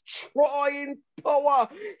destroying power.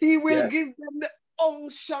 He will give them the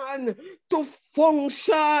unction to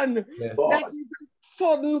function. That is a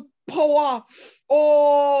sudden power,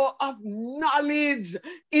 of knowledge,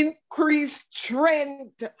 increased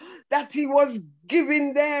strength that he was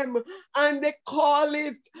giving them. And they call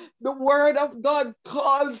it, the word of God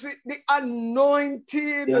calls it the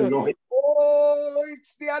anointing. Oh,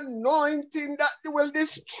 it's the anointing that will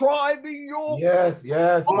destroy the yoke. Yes.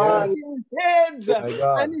 Heads.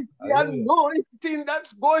 And it's the anointing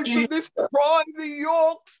that's going to destroy the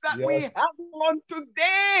yokes that we have on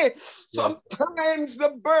today. Sometimes the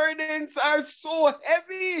burdens are so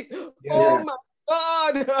heavy. Oh my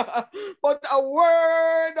God. But a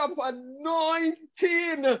word of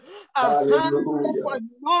anointing, a hand of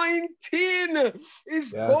anointing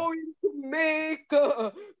is going to make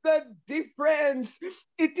the difference.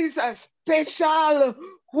 It is a special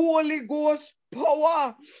Holy Ghost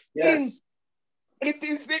power. It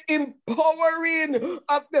is the empowering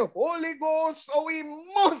of the Holy Ghost. So we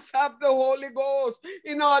must have the Holy Ghost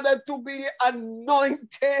in order to be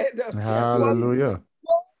anointed. Hallelujah.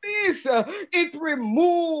 It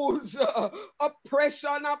removes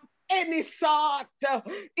oppression of any sort.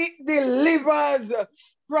 It delivers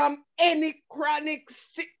from any chronic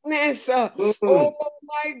sickness. Oh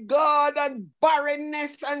my God, and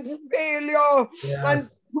barrenness and failure and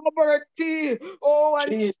poverty,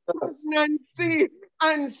 and pregnancy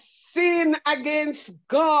and sin against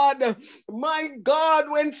God. My God,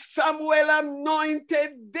 when Samuel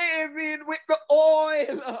anointed David with the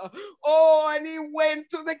oil, and he went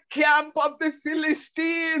to the camp of the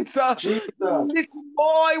Philistines, the little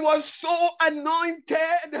boy was so anointed.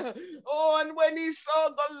 And when he saw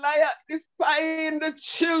Goliath defying the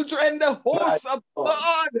children, the host of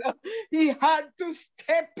God, he had to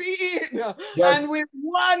step in, and with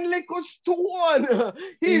one little stone,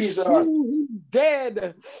 he slew him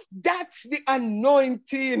dead. That's the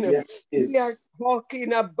anointing we are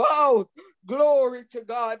talking about. Glory to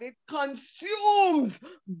God. It consumes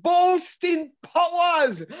boasting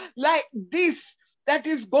powers like this that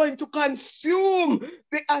is going to consume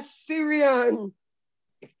the Assyrian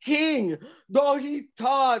king, though he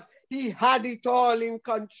thought He had it all in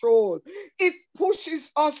control. It pushes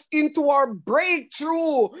us into our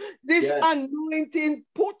breakthrough. This anointing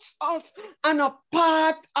puts us on a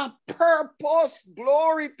path of purpose.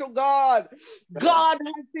 Glory to God. God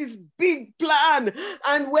has his big plan.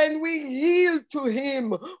 And when we yield to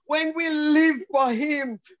him, when we live for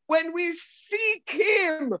him, when we seek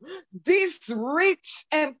him, this rich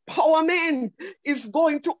empowerment is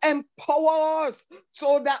going to empower us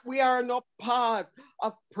so that we are on a path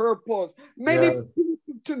of purpose. Many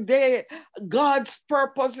people today, God's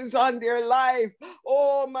purpose is on their life.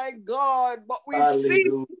 Oh my God, but we see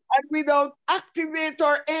and we don't activate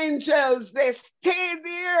our angels. They stay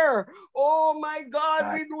there. Oh my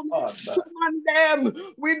God, we do not summon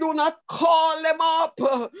them. We do not call them up.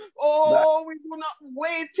 Oh, we do not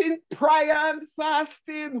wait in prayer and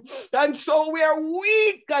fasting. And so we are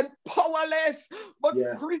weak and powerless. But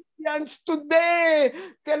Christians today,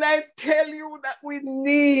 can I tell you that we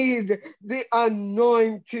need the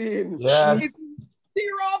anointing? Yes. It will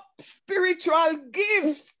stir up spiritual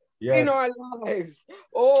gifts in our lives.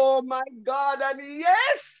 Oh my God. And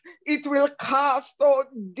yes, it will cast out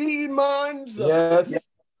demons. Yes. It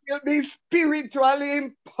will be spiritually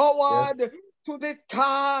empowered to the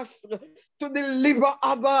task, to deliver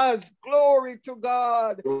others. Glory to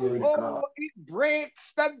God. It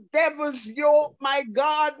breaks the devil's yoke, my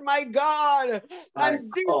God, my God.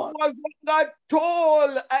 And this was what God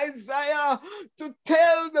told Isaiah to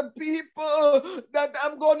tell the people that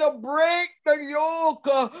I'm going to break the yoke.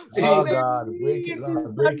 Oh God, break it,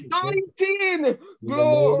 Lord, break it. Anointing.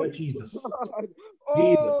 Glory to Jesus.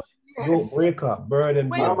 Jesus. Yoke breaker, burden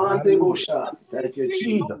bearer. Thank you,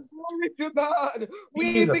 Jesus. Glory to God.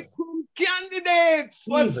 We become candidates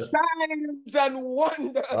for signs and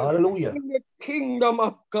wonders Hallelujah. in the kingdom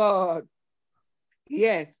of God.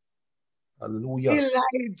 Yes. Hallelujah.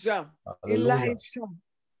 Elijah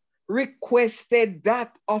requested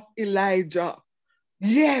that of Elijah.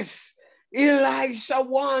 Yes, Elisha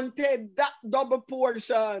wanted that double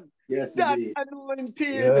portion. That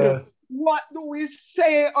anointing. Yes. What do we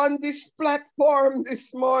say on this platform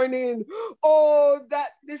this morning? Oh, that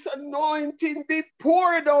this anointing be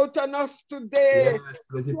poured out on us today. Yes,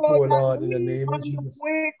 let it pour, Lord, in the name of Jesus.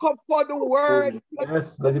 Wake up for the word.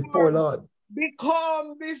 Yes, let it pour, Lord.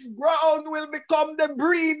 Become this ground will become the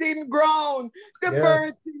breeding ground, the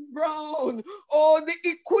birthing ground, or the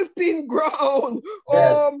equipping ground.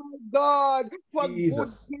 Oh my God, for good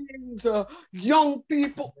things. Young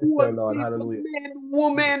people, old people, men,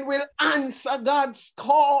 women will answer God's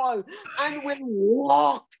call and will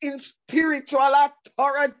walk in spiritual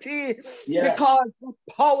authority because the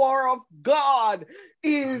power of God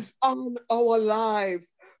is on our lives.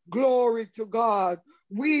 Glory to God.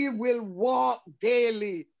 We will walk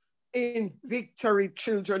daily in victory,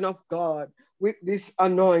 children of God, with this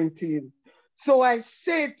anointing. So I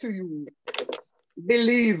say to you,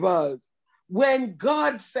 believers, when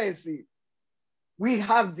God says it, we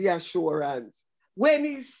have the assurance. When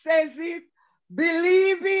he says it,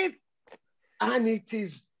 believe it, and it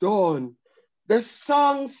is done. The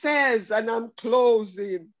song says, and I'm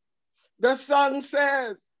closing, the song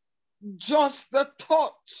says, just the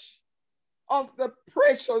touch of the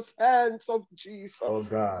precious hands of Jesus. Oh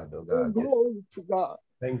God, oh God. Glory to God.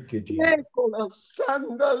 Thank you, Jesus.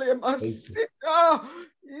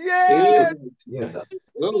 Yes.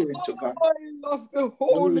 Glory to God. Oil of the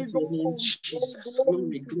Holy Ghost.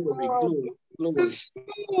 Glory, glory, glory, glory.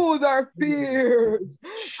 Soothe our fears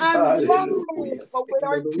and wipe away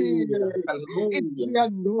our tears. It's the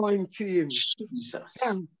anointing. Jesus.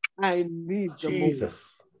 I need the Jesus.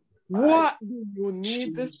 What do you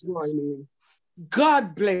need this morning?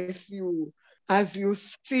 God bless you as you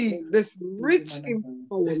see this rich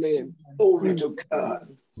empowerment. Glory to God.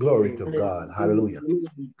 Glory to God. Hallelujah.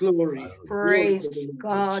 Glory. Praise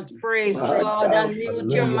God. Praise God.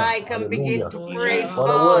 Unmute your mic and begin to praise For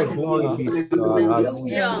the word, God. glory be to God.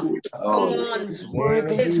 Hallelujah. Come on.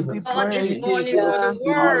 Worthy Praise to be God this praised. morning for the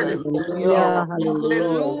word. Hallelujah.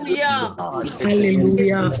 Hallelujah.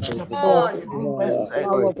 Hallelujah. God.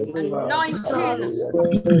 Powerful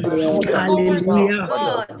Anointing. Hallelujah.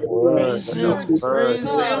 God. Praise him.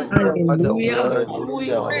 Praise him. Hallelujah.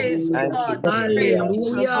 Praise God.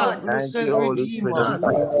 Hallelujah. Praise Blessed Redeemer.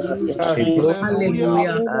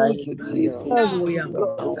 Hallelujah. Thank you, Jesus. Hallelujah.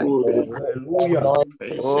 Hallelujah.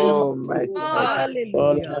 Oh, mighty God.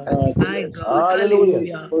 Hallelujah. My God.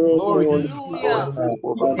 Hallelujah. Glory. Hallelujah.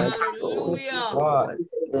 Over my soul. God.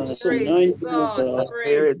 Praise God. My Praise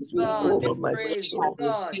spirit sweep God. over my Praise soul.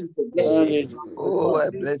 God. Oh, I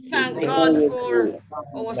bless your Thank name. God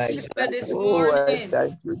for our My sister this God. Oh, I morning.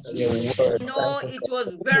 thank you, Jesus. No, it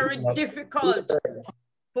was very difficult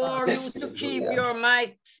for you to keep your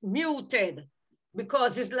mics muted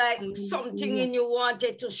because it's like something in you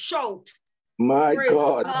wanted to shout. My Praise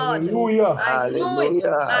God. Hallelujah. I knew it.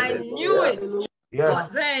 I knew it. Yes.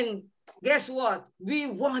 But then, guess what? We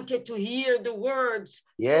wanted to hear the words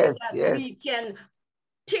Yes, so that yes. we can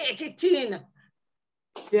take it in,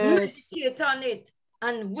 Yes. meditate on it.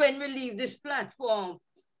 And when we leave this platform,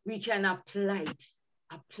 we can apply it,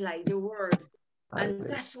 apply the word. And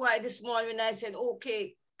that's why this morning I said,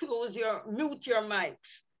 okay, mute your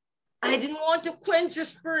mics. I didn't want to quench the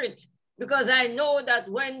spirit because I know that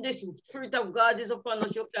when the Spirit of God is upon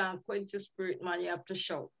us, you can't quench the spirit, man. You have to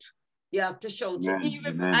shout. You have to shout. Amen.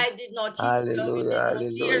 Even Amen. if I did not hear you, we did not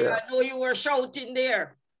hear you. I know you were shouting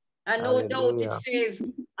there. And no doubt it says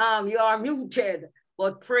you are muted.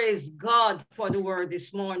 But praise God for the word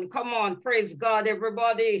this morning. Come on, praise God,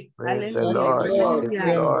 everybody. Praise the Lord. Praise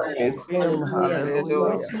the Lord. It's him.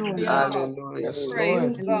 Hallelujah. Hallelujah.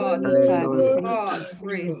 Praise God. Hallelujah. Praise God.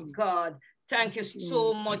 Praise God. Thank you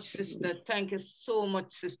so much, sister. Thank you so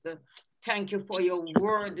much, sister. Thank you for your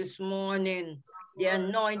word this morning. The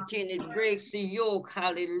anointing, it breaks the yoke.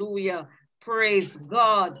 Hallelujah. Praise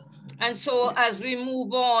God. And so as we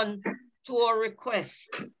move on to our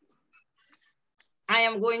request, I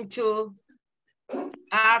am going to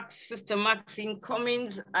ask Sister Maxine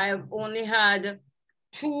Cummings. I have only had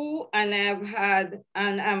 2 and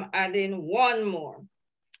I'm adding 1 more.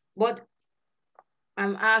 But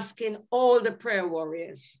I'm asking all the prayer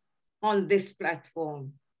warriors on this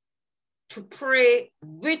platform to pray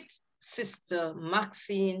with Sister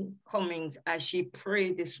Maxine Cummings as she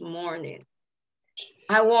prayed this morning.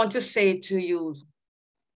 I want to say to you,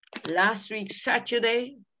 last week,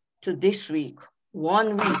 Saturday to this week,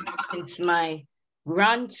 1 week since my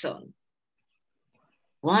grandson,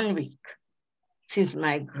 1 week since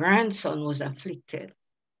my grandson was afflicted.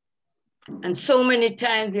 And so many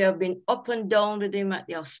times we have been up and down with him at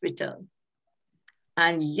the hospital.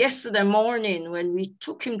 And yesterday morning, when we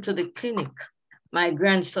took him to the clinic, my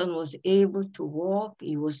grandson was able to walk,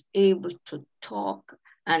 he was able to talk,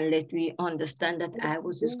 and let me understand that I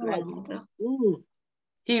was his grandmother.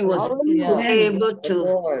 He was able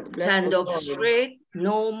to stand up straight.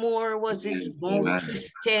 No more was his bone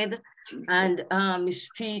twisted and his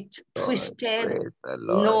feet twisted.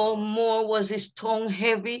 No more was his tongue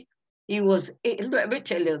heavy. He was, let me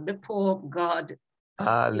tell you, the power of God.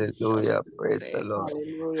 Hallelujah. Praise the Lord.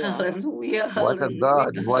 Hallelujah. What a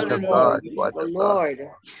God. What a God. What a God.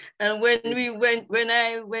 And when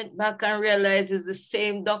I went back and realized it's the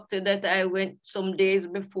same doctor that I went some days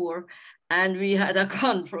before, and we had a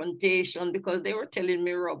confrontation because they were telling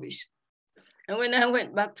me rubbish. And when I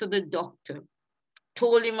went back to the doctor,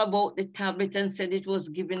 told him about the tablet and said it was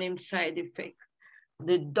giving him side effect,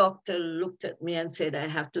 the doctor looked at me and said, I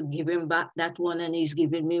have to give him back that one, and he's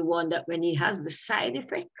giving me one that when he has the side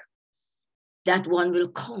effect, that one will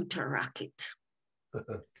counteract it.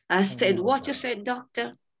 I said, what you said,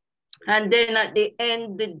 doctor? And then at the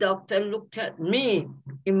end, the doctor looked at me.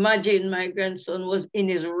 Imagine my grandson was in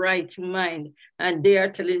his right mind, and they are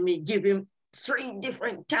telling me, give him 3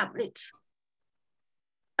 different tablets.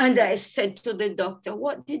 And I said to the doctor,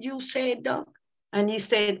 what did you say, doc? And he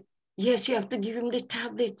said, yes, you have to give him the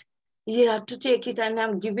tablet. You have to take it, and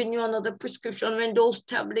I'm giving you another prescription when those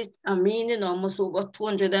tablets, almost over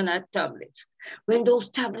 200 and odd tablets. When those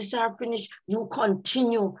tablets are finished, you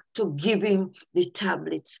continue to give him the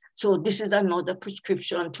tablets. So this is another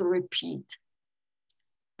prescription to repeat.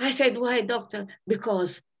 I said, why, doctor?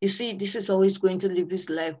 Because you see, this is how he's going to live his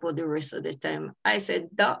life for the rest of the time. I said,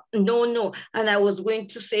 doc, no. And I was going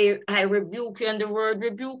to say, I rebuke you, and the word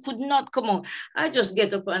rebuke could not come out. I just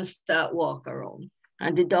get up and start walk around.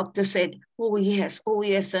 And the doctor said, oh yes.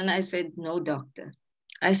 And I said, no, doctor.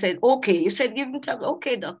 I said, okay. You said, give him tablet.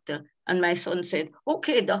 Okay, doctor. And my son said,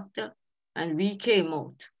 okay, doctor. And we came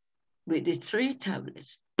out with the 3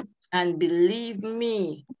 tablets. And believe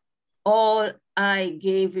me, all I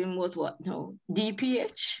gave him was what? No,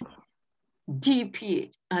 DPH.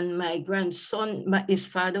 And my grandson, his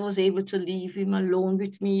father was able to leave him alone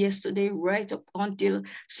with me yesterday, right up until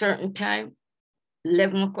certain time,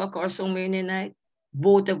 11 o'clock or so in the night.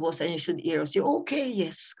 Both of us, and you should hear us say, okay,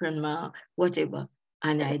 yes, grandma, whatever.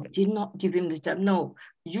 And I did not give him the time. No,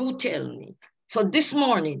 you tell me. So this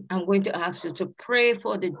morning, I'm going to ask you to pray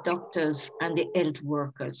for the doctors and the health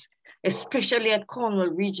workers, especially at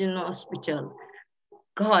Cornwall Regional Hospital.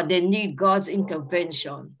 God, they need God's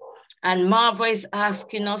intervention. And Marva is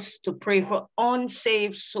asking us to pray for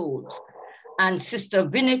unsaved souls. And Sister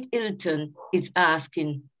Vinette Hilton is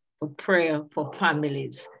asking for prayer for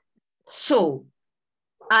families. So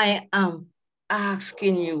I am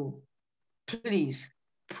asking you, please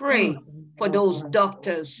Pray for those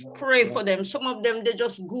doctors. Pray for them. Some of them, they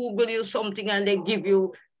just Google you something and they give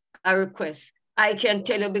you a request. I can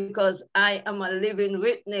tell you because I am a living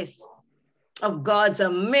witness of God's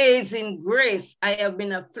amazing grace. I have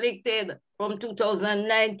been afflicted from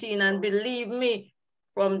 2019, and believe me,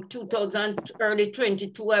 from 2000, early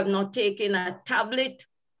 22, I have not taken a tablet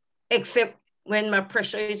except when my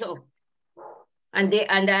pressure is up. And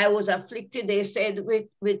I was afflicted, they said,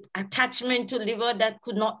 with attachment to liver that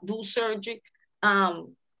could not do surgery,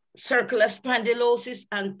 circular spondylosis,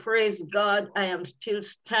 and praise God, I am still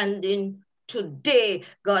standing today.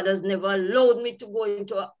 God has never allowed me to go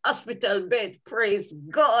into a hospital bed, praise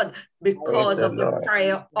God, because of the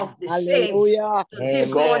prayer of the saints. Hallelujah. So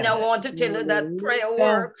this morning, I want to tell you that prayer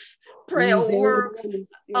works. Prayer works.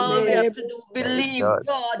 All we have to do, believe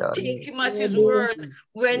God, take him at his word.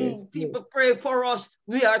 When people pray for us,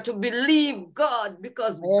 we are to believe God,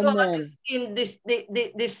 because God is in this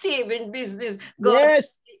the saving business. God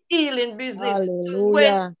is in the healing business. So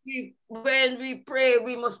when we pray,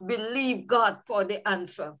 we must believe God for the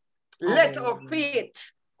answer. Let our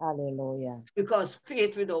faith, hallelujah, because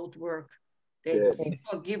faith without work.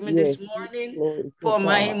 Forgive me this morning for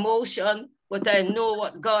my emotion, but I know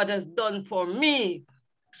what God has done for me.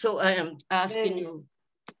 So I am asking you,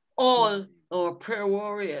 all our prayer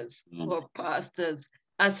warriors, our pastors,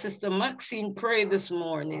 as Sister Maxine prayed this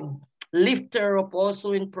morning, lift her up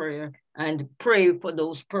also in prayer and pray for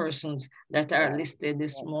those persons that are listed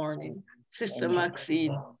this morning. Sister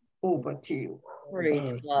Maxine, over to you.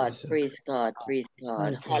 Praise God, praise God, praise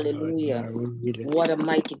God. Hallelujah. What a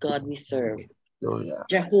mighty God we serve.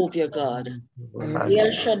 Jehovah God, the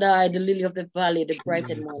El Shaddai, the lily of the valley, the bright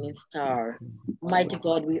and morning star. Mighty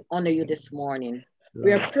God, we honor you this morning.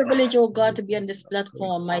 We are privileged, oh God, to be on this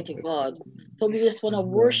platform, mighty God. So we just want to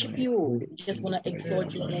worship you. We just want to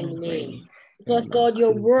exalt your holy name. Because God,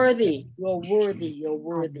 you're worthy, you're worthy, you're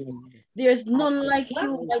worthy. There's none like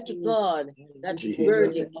you, mighty God, that's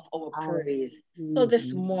worthy of our praise. So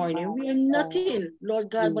this morning, we are nothing, Lord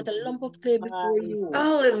God, but a lump of clay before you.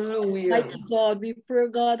 Hallelujah. Mighty God, we pray,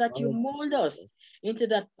 God, that you mold us into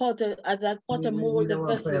that potter, as that potter mold the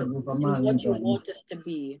vessel in what you want us to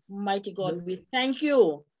be. Mighty God, we thank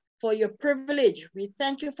you for your privilege. We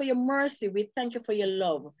thank you for your mercy. We thank you for your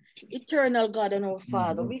love. Eternal God and our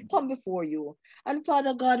Father, we come before you. And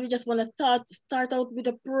Father God, we just want to start out with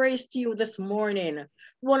a praise to you this morning.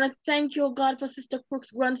 We want to thank you, God, for Sister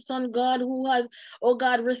Crooks' grandson, God, who has, oh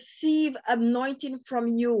God, received anointing from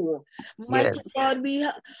you. Mighty God,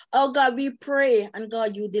 oh God, we pray, and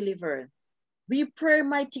God, you deliver. We pray,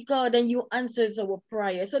 mighty God, and you answers our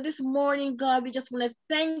prayer. So this morning, God, we just want to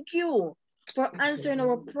thank you for answering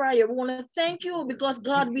our prayer. We want to thank you because,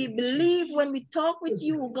 God, we believe when we talk with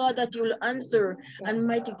you, God, that you will answer. And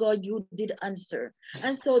mighty God, you did answer.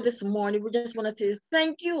 And so this morning, we just want to say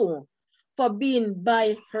thank you for being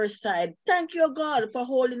by her side. Thank you, God, for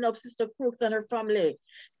holding up Sister Crooks and her family.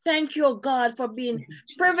 Thank you, God, for being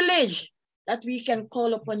privileged that we can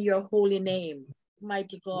call upon your holy name.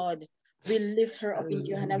 Mighty God, we lift her up into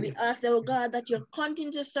your hand and we ask, oh God, that you'll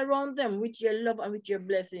continue to surround them with your love and with your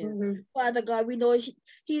blessing. Father God, we know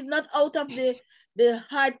he's not out of the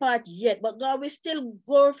hard part yet, but God, we're still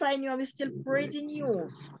glorifying you and we're still praising you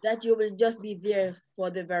that you will just be there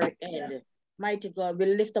for the very end. Mighty God, we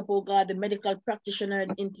lift up, oh God, the medical practitioner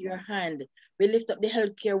into your hand. We lift up the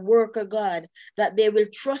healthcare worker, God, that they will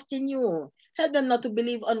trust in you. Help them not to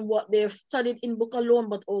believe on what they've studied in book alone,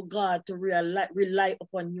 but, oh God, to rely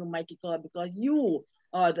upon you, mighty God, because you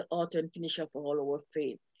are the author and finisher of all our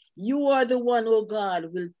faith. You are the one, oh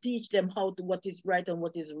God, will teach them what is right and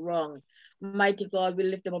what is wrong. Mighty God, we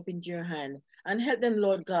lift them up into your hand and help them,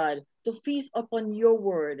 Lord God, to feast upon your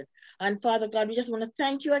word. And Father God, we just want to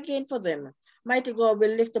thank you again for them. Mighty God, we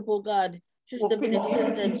lift up, oh God, Sister Vinette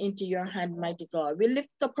Hilton into your hand, mighty God. We lift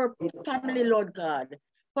up her family, Lord God.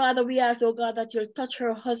 Father, we ask, oh God, that you'll touch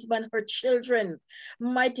her husband, her children.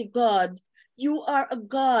 Mighty God, you are a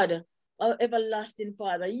God, our everlasting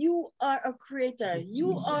Father. You are a creator.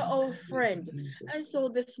 You are our friend. And so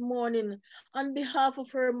this morning, on behalf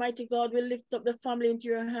of her, mighty God, we lift up the family into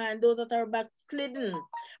your hand, those that are backslidden.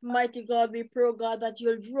 Mighty God, we pray, God, that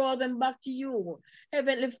you'll draw them back to you.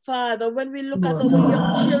 Heavenly Father, when we look at our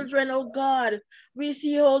young children, oh God, we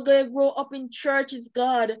see how they grow up in churches,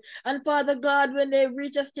 God. And Father God, when they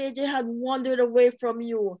reach a stage, they have wandered away from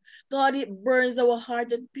you. God, it burns our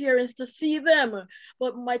heart and parents to see them.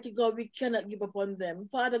 But mighty God, we cannot give up on them.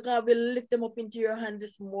 Father God, we lift them up into your hand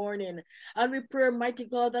this morning. And we pray, mighty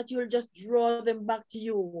God, that you'll just draw them back to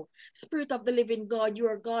you. Spirit of the living God, you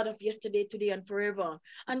are God of yesterday, today, and forever.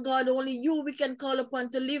 And God, only you we can call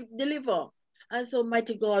upon to deliver. And so,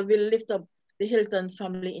 mighty God, we lift up the Hilton's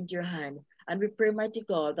family into your hand. And we pray, mighty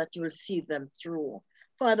God, that you will see them through.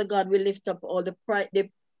 Father God, we lift up all the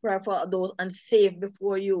prayer for those unsaved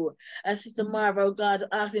before you. As Sister Marva, oh God,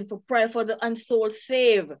 asking for prayer for the unsold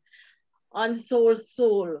save. Unsold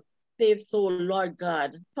soul, saved soul, Lord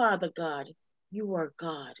God. Father God, you are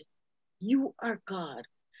God. You are God.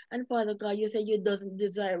 And Father God, you say you doesn't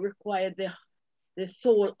require the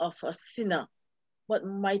soul of a sinner. But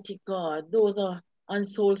mighty God, those are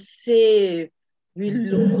unsold saved. We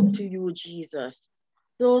look to you, Jesus.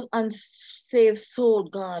 Those unsaved soul,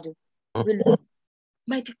 God,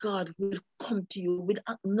 mighty God, will come to you, will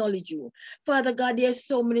acknowledge you. Father God, there's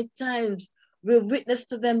so many times we witness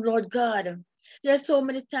to them, Lord God. There's so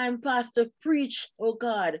many times pastor preach, oh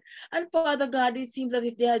God. And Father God, it seems as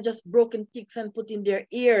if they are just broken ticks and put in their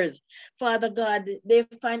ears. Father God, they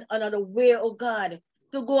find another way, oh God,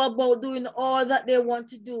 to go about doing all that they want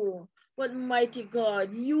to do. But mighty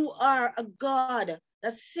God, you are a God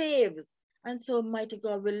that saves. And so, mighty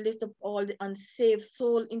God, we lift up all the unsaved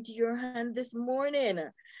soul into your hand this morning.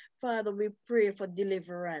 Father, we pray for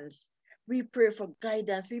deliverance. We pray for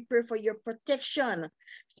guidance. We pray for your protection.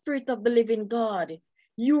 Spirit of the living God,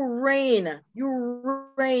 you reign, you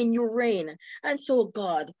reign, you reign. And so,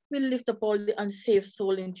 God, we lift up all the unsaved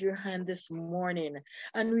soul into your hand this morning.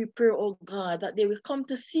 And we pray, oh God, that they will come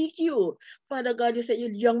to seek you. Father God, you said, you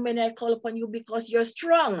young men, I call upon you because you're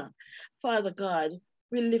strong. Father God,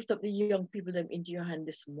 we lift up the young people them into your hand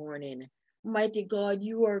this morning. Mighty God,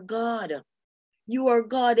 you are God. You are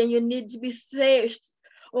God and you need to be saved.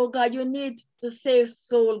 Oh God, you need to save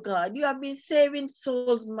soul, God. You have been saving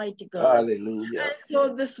souls, mighty God. Hallelujah. And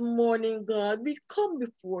so this morning, God, we come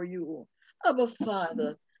before you. Abba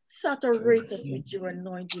Father, saturate us with your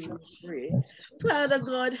anointing, we pray. Father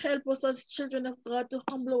God, help us as children of God to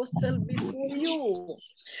humble ourselves before you.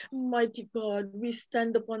 Mighty God, we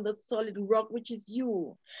stand upon the solid rock, which is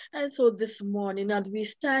you. And so this morning, as we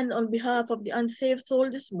stand on behalf of the unsaved soul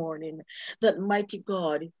this morning, that mighty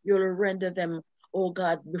God, you'll render them, oh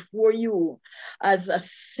God, before you as a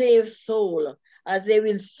saved soul, as they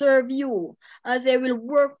will serve you, as they will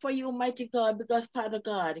work for you, mighty God, because Father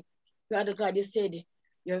God, you said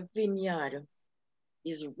your vineyard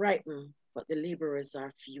is ripened, but the laborers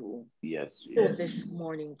are few. Yes. So this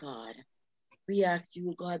morning, God, we ask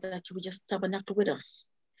you, God, that you will just tabernacle with us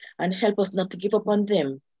and help us not to give up on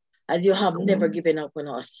them as you have never given up on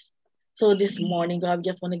us. So this morning, God, we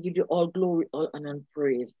just want to give you all glory, all honor, and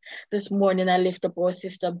praise. This morning, I lift up our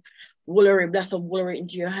sister, Woolery, Blossom Woolery,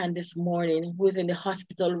 into your hand this morning, who is in the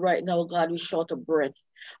hospital right now, God, with short of breath.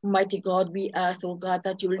 Mighty God, we ask, oh God,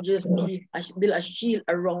 that you will just build a shield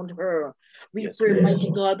around her. We pray,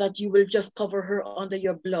 mighty God, that you will just cover her under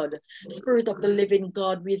your blood. Spirit of the living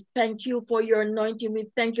God, we thank you for your anointing. We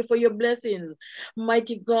thank you for your blessings.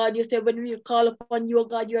 Mighty God, you said when we call upon you, oh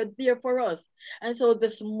God, you are there for us. And so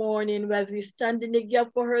this morning, as we stand in the gap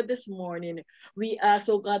for her this morning, we ask,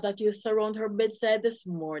 oh God, that you surround her bedside this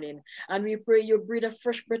morning. And we pray you breathe a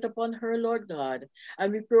fresh breath upon her, Lord God.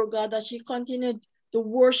 And we pray, oh God, that she continue to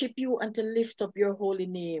worship you and to lift up your holy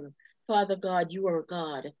name. Father God, you are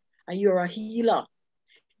God, and you are a healer.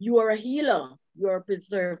 You are a healer. You are a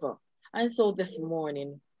preserver. And so this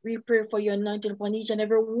morning, we pray for your anointing upon each and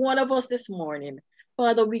every one of us this morning.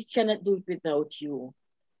 Father, we cannot do it without you.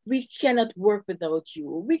 We cannot work without you.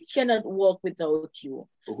 We cannot walk without you.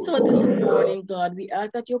 So this morning, God, we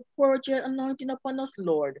ask that you pour out your anointing upon us,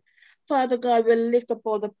 Lord. Father God, we lift up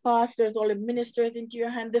all the pastors, all the ministers into your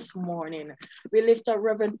hand this morning. We lift up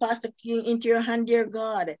Reverend Pastor King into your hand, dear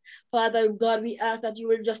God. Father God, we ask that you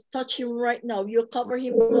will just touch him right now. You cover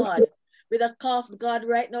him, God, with a cough, God,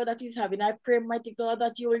 right now that he's having. I pray, mighty God,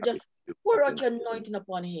 that you will just pour out your anointing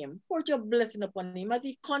upon him. Pour out your blessing upon him as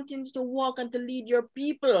he continues to walk and to lead your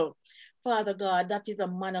people. Father God, that is a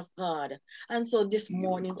man of God. And so this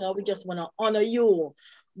morning, God, we just want to honor you.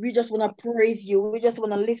 We just want to praise you. We just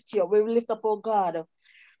want to lift you. We lift up, oh God,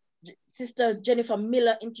 Sister Jennifer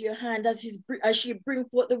Miller into your hand as she brings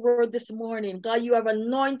forth the word this morning. God, you have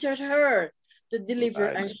anointed her to deliver,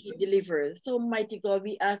 and she delivers. So, mighty God,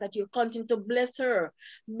 we ask that you continue to bless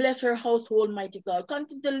her household, mighty God.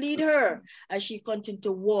 Continue to lead her as she continues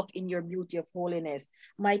to walk in your beauty of holiness.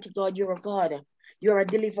 Mighty God, you're a God. You're a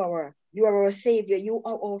deliverer. You are our savior. You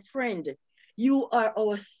are our friend. You are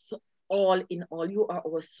our all in all. You are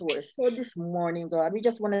our source. So this morning, God, we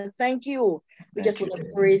just want to thank you. We just want to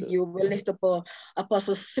praise you. We lift up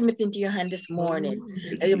Apostle Smith into your hand this morning.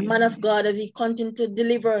 And the man of God, as he continues to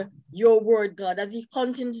deliver your word, God, as he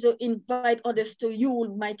continues to invite others to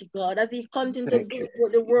you, mighty God, as he continues to bring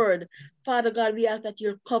forth the word, Father God, we ask that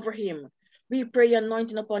you'll cover him. We pray your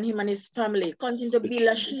anointing upon him and his family. Continue to build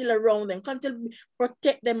a shield around them. Continue to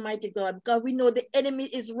protect them, mighty God, because we know the enemy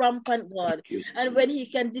is rampant, God. And when he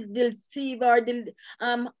can deceive or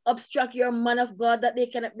obstruct your man of God that they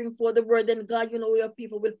cannot bring forth the word, then God, you know your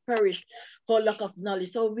people will perish for lack of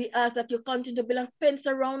knowledge. So we ask that you continue to build a fence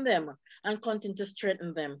around them and continue to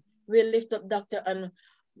strengthen them. We lift up Dr. and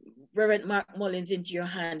Reverend Mark Mullins into your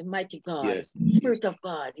hand, mighty God. Yes. Spirit of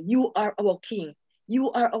God, you are our King. You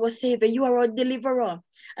are our Savior. You are our deliverer.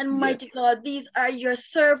 And mighty God, these are your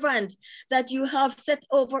servants that you have set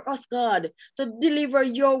over us, God, to deliver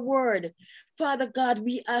your word. Father God,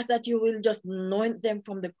 we ask that you will just anoint them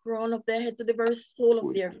from the crown of their head to the very sole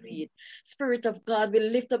of their feet. Spirit of God, we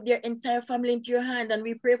lift up their entire family into your hand and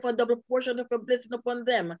we pray for a double portion of your blessing upon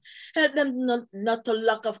them. Help them not to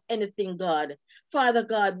lack of anything, God. Father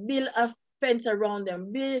God, build a fence around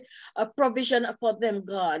them. Be a provision for them,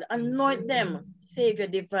 God. Anoint them. Savior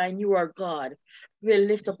divine, you are God. We'll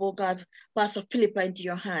lift up, oh God, Pastor Philippa into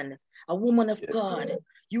your hand, a woman of God.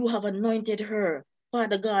 You have anointed her,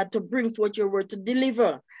 Father God, to bring forth your word, to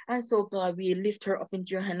deliver. And so, God, we lift her up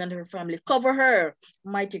into your hand and her family. Cover her,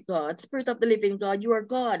 mighty God. Spirit of the living God, you are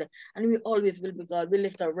God, and we always will be God. We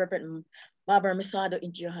lift our Reverend Barbara Misado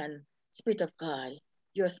into your hand. Spirit of God,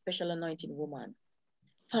 you're a special anointing woman.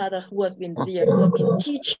 Father, who has been there, who has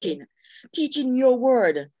been teaching your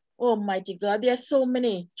word. Almighty God, there are so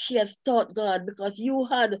many she has taught, God, because you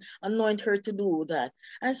had anointed her to do that.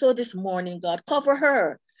 And so this morning, God, cover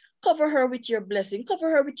her with your blessing,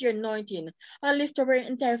 cover her with your anointing, and lift her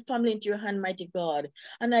entire family into your hand, mighty God.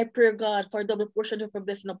 And I pray, God, for a double portion of your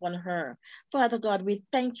blessing upon her. Father God, we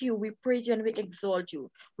thank you, we praise you, and we exalt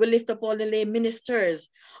you. We lift up all the lay ministers,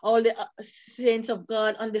 all the saints of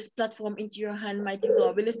God on this platform into your hand, mighty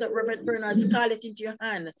God. We lift up Reverend Bernard Scarlett into your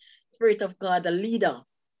hand, Spirit of God, the leader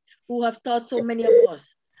who have taught so many of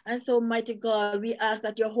us. And so, mighty God, we ask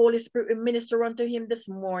that your Holy Spirit will minister unto him this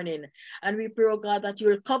morning. And we pray, oh God, that you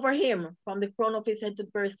will cover him from the crown of his head to the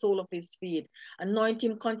very sole of his feet. Anoint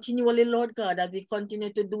him continually, Lord God, as he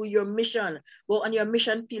continue to do your mission. Go on your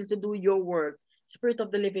mission field to do your work. Spirit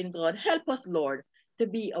of the living God, help us, Lord, to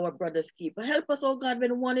be our brother's keeper. Help us, oh God,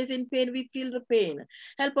 when one is in pain, we feel the pain.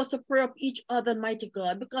 Help us to pray up each other, mighty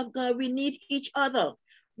God, because, God, we need each other.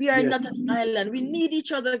 We are not an island. We need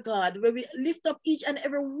each other, God, where we lift up each and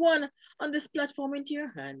every one on this platform into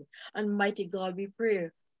your hand. And mighty God, we pray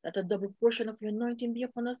that a double portion of your anointing be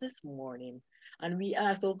upon us this morning. And we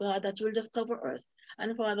ask, oh God, that you will just cover us.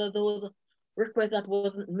 And Father, those requests that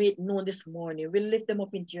wasn't made known this morning, we lift them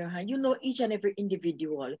up into your hand. You know each and every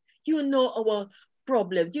individual. You know our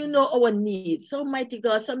problems. You know our needs. So mighty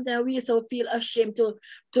God, sometimes we so feel ashamed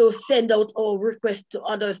to send out our requests to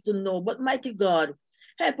others to know. But mighty God,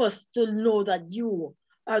 help us to know that you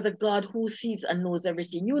are the God who sees and knows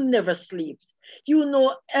everything. You never sleeps. You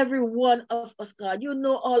know every one of us, God. You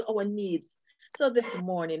know all our needs. So this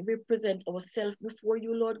morning, we present ourselves before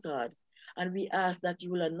you, Lord God. And we ask that you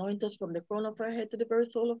will anoint us from the crown of our head to the very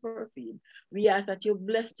sole of our feet. We ask that you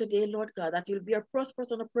bless today, Lord God, that you'll be a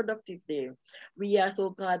prosperous and a productive day. We ask,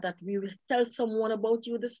 oh God, that we will tell someone about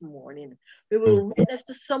you this morning. We will witness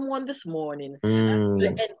to someone this morning. And we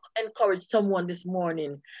will encourage someone this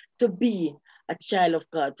morning to be a child of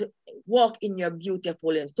God, to walk in your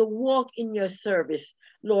beautifulness, to walk in your service,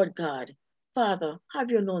 Lord God. Father, have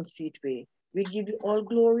your known sweet way. We give you all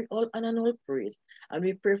glory, all honor, and all praise. And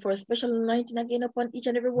we pray for a special anointing again upon each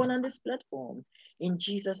and every one on this platform. In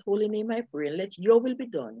Jesus' holy name I pray. Let your will be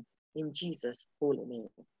done. In Jesus' holy name.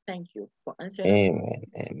 Thank you for answering.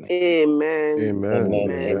 Amen.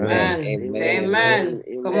 Amen. Amen.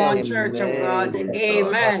 Come on, Church of God.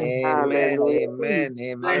 Amen. Amen.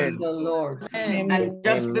 Bless the Lord. And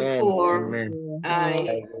just before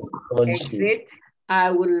I exit,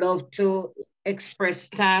 I would love to express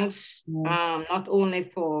thanks, not only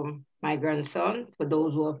for my grandson, for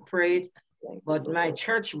those who have prayed, but my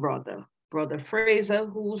church brother, Brother Fraser,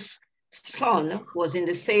 whose son was in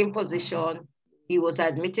the same position. He was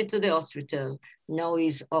admitted to the hospital. Now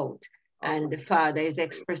he's out. And the Father is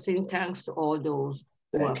expressing thanks to all those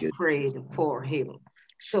who have prayed for him.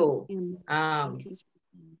 So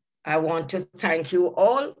I want to thank you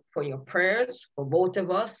all for your prayers, for both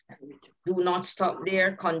of us. Do not stop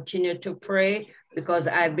there. Continue to pray, because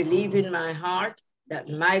I believe in my heart that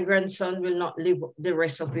my grandson will not live the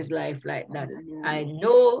rest of his life like that. I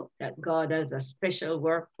know that God has a special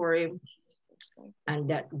work for him, and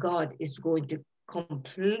that God is going to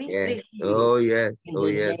completely heal in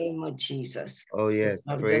the name of Jesus. Oh, yes.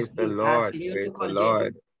 Praise the Lord. Praise the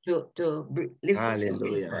Lord. To lift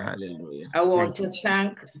hallelujah, hallelujah. I want to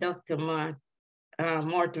thank Dr.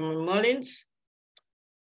 Mortimer Mullins,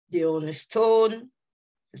 Deona Stone,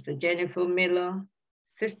 Sister Jennifer Miller,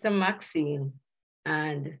 Sister Maxine,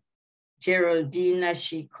 and Geraldine as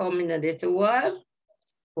she come in a little while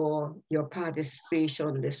for your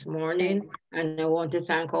participation this morning. And I want to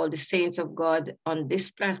thank all the saints of God on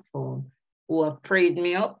this platform who have prayed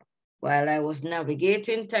me up while I was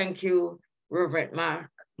navigating. Thank you, Reverend Mark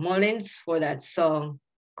Mullins, for that song,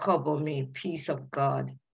 Cover Me, Peace of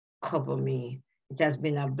God, Cover Me. It has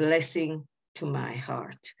been a blessing to my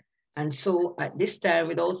heart. And so at this time,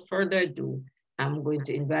 without further ado, I'm going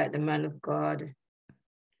to invite the man of God,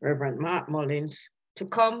 Reverend Mark Mullins, to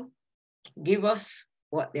come give us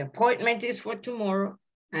what the appointment is for tomorrow,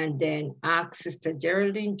 and then ask Sister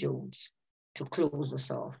Geraldine Jones to close us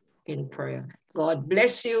off in prayer. God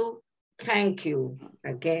bless you. Thank you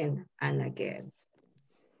again and again.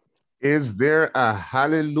 Is there a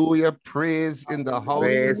hallelujah praise in the house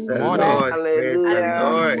Praise this the morning? Lord. Praise the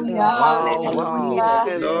Lord. Wow, wow. Praise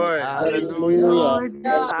the Lord. Hallelujah.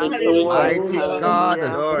 Mighty God.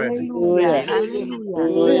 Lord.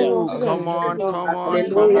 Oh, come on, come on,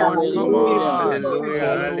 come on, come on. Hallelujah.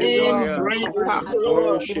 Hallelujah.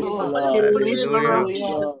 Worship the Lord.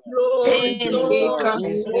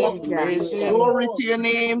 Hallelujah. Glory to your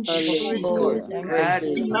name, Jesus.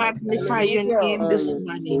 We magnify your name this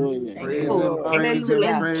morning. Praise him, praise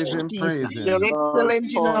him, praise him, praise him. You're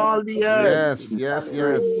excellent in all the earth. Yes, yes,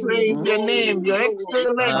 yes. Praise your name. You're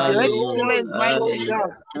excellent. You're excellent, mighty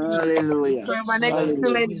God. Hallelujah. You're an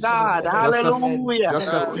excellent God. Hallelujah.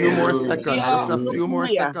 Just a few more seconds. Just a few more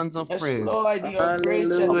seconds of praise.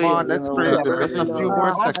 Come on, let's praise him. Just a few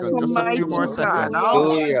more seconds. Just a few more seconds.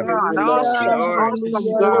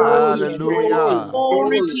 Awesome God. Hallelujah.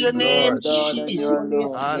 Glory to your name, Jesus.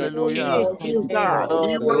 Hallelujah. Thank you, God.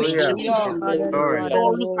 We worship you.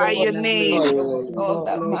 Glorify your name.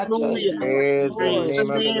 Hallelujah. Praise the Praise the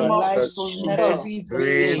name of name of Jesus.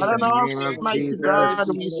 Praise what an the name of almighty God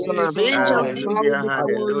Jesus. we serve. Angels bow Hallelujah.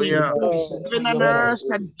 before him. Hallelujah. Heaven and earth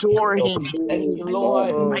adore him.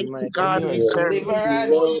 Oh, Mighty mighty God we God. serve.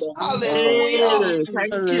 Hey,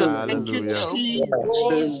 thank you. Thank you, Hallelujah.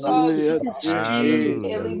 Jesus. Hallelujah.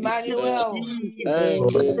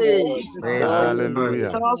 Thank you, Jesus.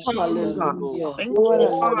 Hallelujah. Awesome God. Thank you,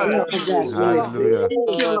 Lord. Hallelujah.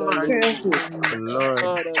 Thank you, Lord.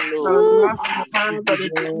 Lord. Everlasting Father, the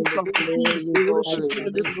Prince of Peace, we worship you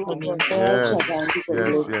this morning. Yes,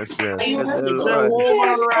 yes, yes, yes. The Lord.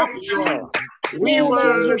 Jehovah Rapha, we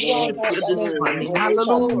worship you this morning.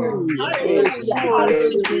 Hallelujah. Glory to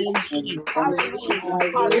your name, Jesus.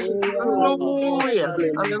 Hallelujah.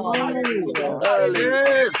 Hallelujah.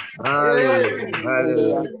 Yes. Hallelujah.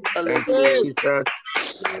 Hallelujah. Thank you, Jesus.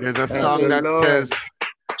 There's a Thank song you, that Lord.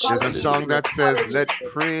 says, let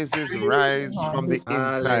praises rise from the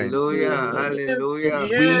inside. Hallelujah.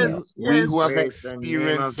 Hallelujah. We who have Praise the name of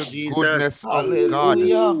experienced the Jesus. goodness of God,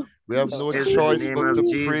 we have no Praise the choice name but of to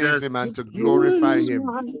praise Jesus. him and to glorify him.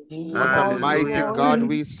 What a mighty Hallelujah. God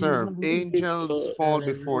we serve. Angels fall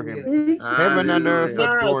before him. Heaven and earth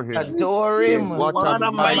Hallelujah. adore him. What a What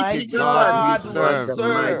a mighty mighty God we God we What serve. a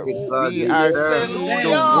mighty serve. God We we are serve. seeing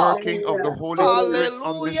the working of the Holy Spirit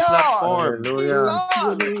on this platform. Hallelujah. Glory to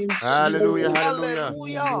your name, Hallelujah, Jesus.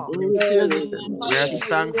 hallelujah. Glory to your name, We are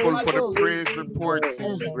thankful for the Jesus. praise reports.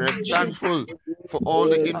 We are thankful for all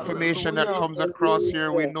the information that comes across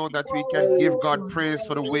here. We know that we can give God praise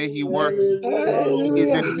for the way he works. He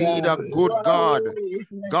is indeed a good God.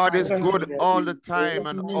 God is good all the time,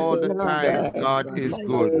 and all the time God is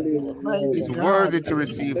good. Mighty He's God. worthy to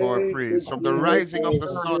receive our praise. From the rising of the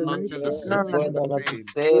sun until the setting of the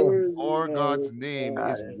same, our God's name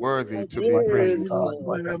is worthy to be praised.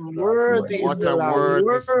 Worthy is What the a Lamb. word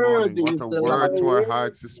this morning. Worthy What is a the word Lamb. to our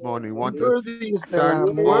hearts this morning. Want to Worthy is the thank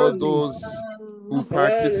Lamb. all Worthy. those who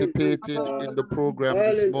participated in the program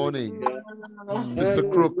this morning. Sister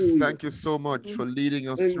Crooks, thank you so much for leading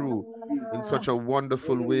us through in such a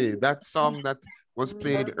wonderful way. That song that was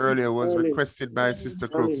played earlier was requested by Sister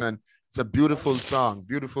Crooks, and it's a beautiful song,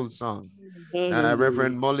 beautiful song.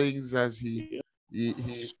 Reverend Mullings, as he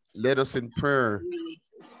led us in prayer,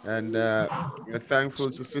 and we're thankful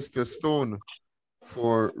to Sister Stone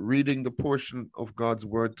for reading the portion of God's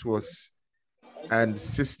word to us. And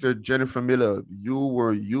Sister Jennifer Miller, you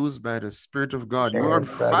were used by the Spirit of God. You're on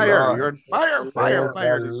fire. You're on fire, fire,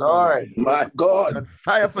 fire this morning. My God. You're on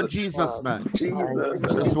fire for Jesus, man. Jesus. I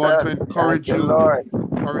just want to encourage you.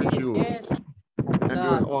 And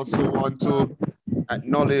we also want to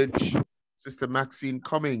acknowledge Sister Maxine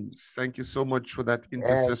Cummings. Thank you so much for that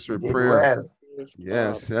intercessory prayer.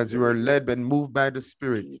 Yes, as you are led and moved by the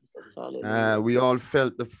Spirit. We all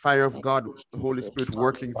felt the fire of God, the Holy Spirit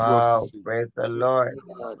working through us. Wow, praise the Lord.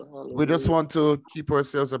 We just want to keep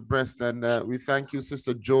ourselves abreast, and we thank you,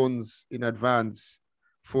 Sister Jones, in advance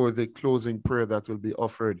for the closing prayer that will be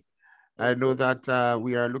offered. I know that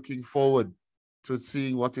we are looking forward to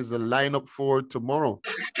seeing what is the lineup for tomorrow.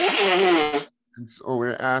 And so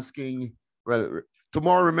we're asking, well,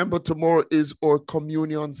 tomorrow, remember, tomorrow is our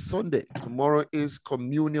Communion Sunday. Tomorrow is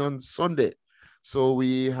Communion Sunday. So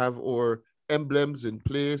we have our emblems in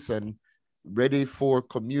place and ready for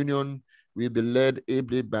communion. We'll be led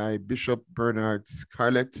ably by Bishop Bernard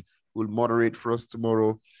Scarlett, who will moderate for us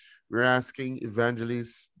tomorrow. We're asking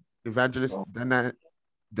Evangelist Denise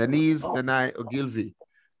Denai Ogilvy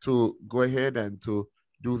to go ahead and to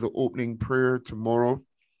do the opening prayer tomorrow.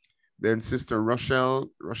 Then Sister Rochelle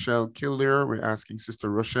Kildare, we're asking Sister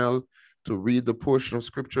Rochelle to read the portion of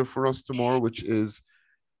scripture for us tomorrow, which is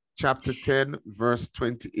chapter 10, verse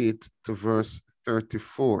 28 to verse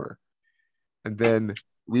 34. And then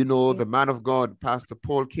we know the man of God, Pastor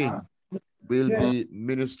Paul King, will be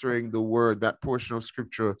ministering the word, that portion of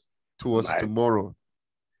scripture to us tomorrow.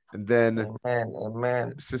 And then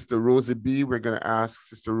Amen. Sister Rosie B., we're going to ask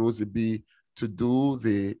Sister Rosie B. to do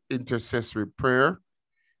the intercessory prayer.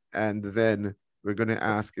 And then we're going to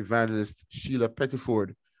ask Evangelist Sheila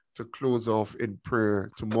Pettiford to close off in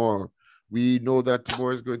prayer tomorrow. We know that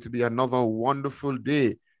tomorrow is going to be another wonderful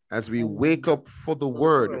day as we wake up for the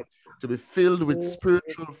word, to be filled with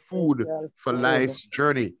spiritual food for life's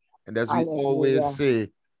journey. And as we always say,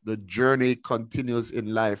 the journey continues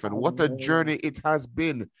in life. And what a journey it has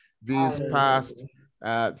been these past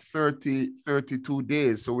 32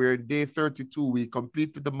 days. So we're in day 32. We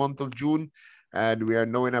completed the month of June, and we are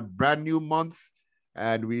now in a brand new month.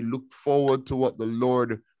 And we look forward to what the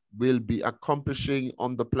Lord will be accomplishing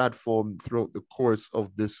on the platform throughout the course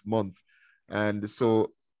of this month. And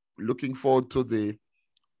so looking forward to the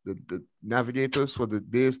navigators for the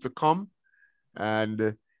days to come.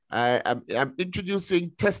 And I'm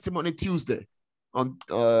introducing Testimony Tuesday. On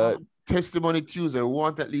Testimony Tuesday, I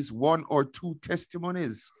want at least one or two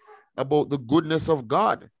testimonies about the goodness of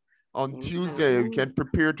God. On Tuesday, you can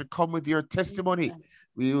prepare to come with your testimony.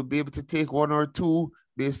 We will be able to take one or two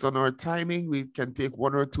based on our timing. We can take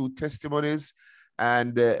one or two testimonies.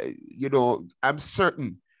 And, you know, I'm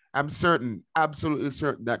absolutely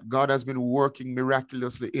certain that God has been working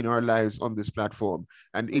miraculously in our lives on this platform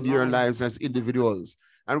and in your lives as individuals.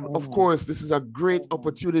 And of course, this is a great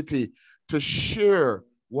opportunity to share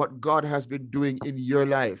what God has been doing in your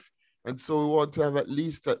life. And so we want to have at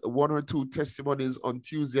least one or two testimonies on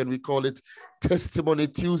Tuesday, and we call it Testimony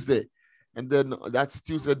Tuesday. And then that's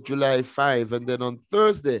Tuesday, July 5. And then on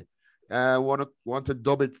Thursday, I want to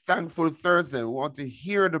dub it Thankful Thursday. We want to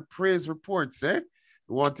hear the praise reports, We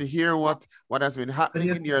want to hear what has been happening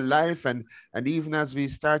in your life. And even as we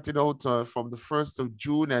started out from the 1st of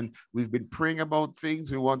June and we've been praying about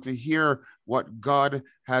things, we want to hear what God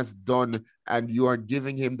has done, and you are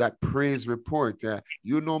giving him that praise report.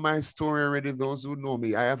 You know my story already, those who know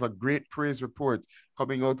me. I have a great praise report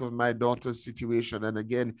coming out of my daughter's situation. And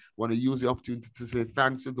again, want to use the opportunity to say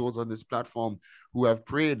thanks to those on this platform who have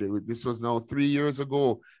prayed. This was now 3 years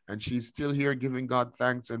ago, and she's still here giving God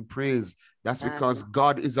thanks and praise. That's because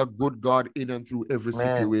God is a good God in and through every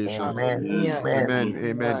situation. Amen.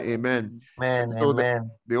 So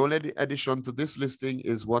the only addition to this listing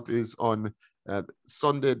is what is on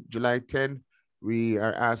Sunday, July 10. We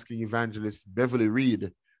are asking Evangelist Beverly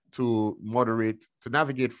Reed to moderate, to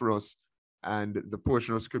navigate for us, and the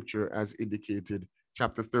portion of scripture as indicated,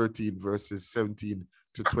 chapter 13, verses 17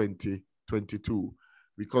 to 22.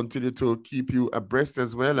 We continue to keep you abreast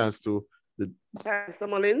as well as to the... Pastor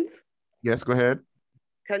Mullins? Yes, go ahead.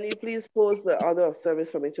 Can you please post the order of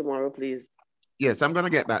service for me tomorrow, please? Yes, I'm going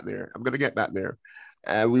to get back there.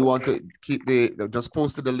 We want to keep just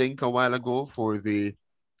posted the link a while ago for the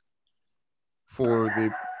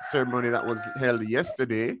ceremony that was held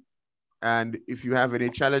yesterday. And if you have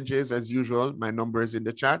any challenges, as usual, my number is in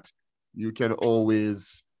the chat. You can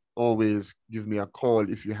always give me a call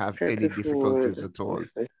if you have any difficulties at all.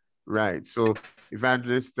 Right. So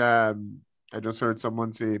Evangelist, I just heard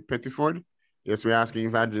someone say Pettiford. Yes, we're asking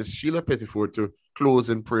Evangelist Sheila Pettiford to close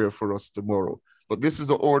in prayer for us tomorrow. But this is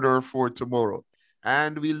the order for tomorrow.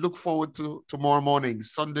 And we look forward to tomorrow morning,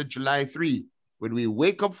 Sunday, July 3, when we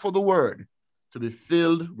wake up for the word to be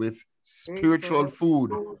filled with spiritual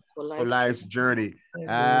food for life's journey.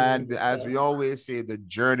 And as we always say, the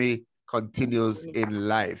journey continues in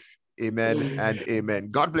life. Amen and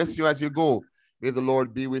amen. God bless you as you go. May the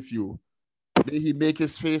Lord be with you. May he make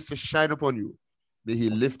his face to shine upon you May he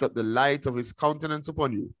lift up the light of his countenance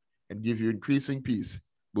upon you and give you increasing peace,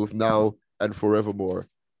 both now and forevermore.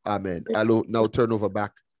 Amen. I'll now turn over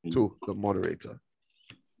back to the moderator.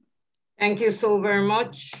 Thank you so very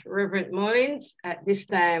much, Reverend Mullins. At this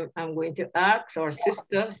time, I'm going to ask our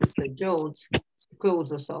Sister Jones, to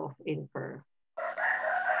close us off in prayer.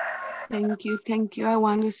 Thank you. Thank you. I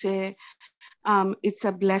want to say it's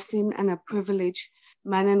a blessing and a privilege,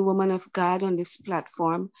 man and woman of God on this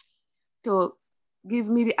platform, to give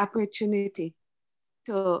me the opportunity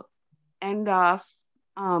to end off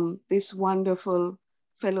this wonderful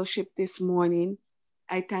fellowship this morning.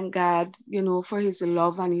 I thank God, for his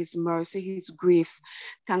love and his mercy, his grace.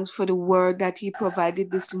 Thanks for the word that he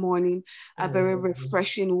provided this morning, a very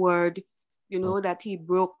refreshing word, that he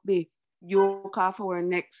broke the yoke off our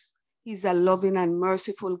necks. He's a loving and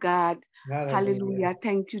merciful God. Hallelujah.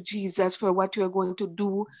 Thank you, Jesus, for what you're going to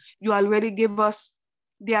do. You already give us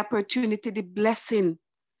the opportunity, the blessing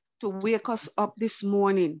to wake us up this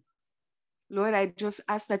morning. Lord, I just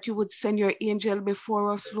ask that you would send your angel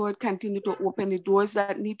before us, Lord. Continue to open the doors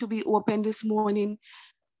that need to be opened this morning.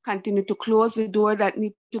 Continue to close the door that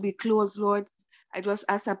need to be closed, Lord. I just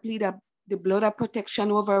ask, I plead the blood of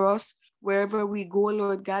protection over us wherever we go,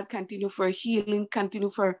 Lord God. Continue for healing, continue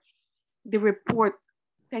for the report.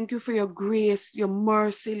 Thank you for your grace, your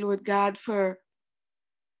mercy, Lord God, for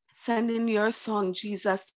sending your son,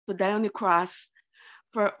 Jesus, to die on the cross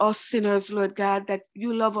for us sinners, Lord God, that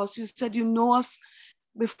you love us. You said you know us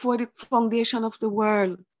before the foundation of the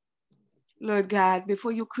world, Lord God.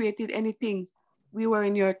 Before you created anything, we were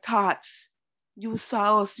in your thoughts. You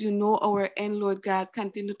saw us, you know our end, Lord God.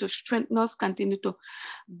 Continue to strengthen us, continue to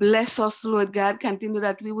bless us, Lord God. Continue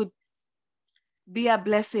that we would be a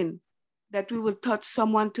blessing, that we will touch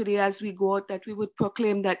someone today as we go out, that we would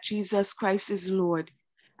proclaim that Jesus Christ is Lord.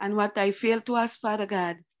 And what I fail to ask, Father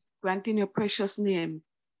God, grant in your precious name,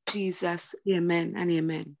 Jesus. Amen and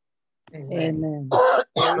amen. Amen.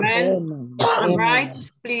 Amen. All right.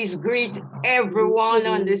 Please greet everyone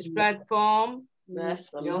on this platform.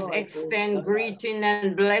 Just extend greeting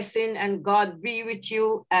and blessing, and God be with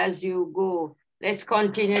you as you go. Let's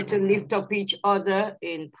continue to lift up each other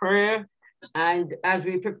in prayer. And as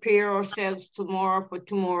we prepare ourselves tomorrow for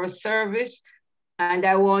tomorrow's service, and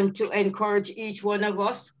I want to encourage each one of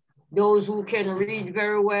us, those who can read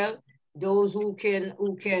very well, those who can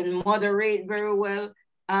moderate very well.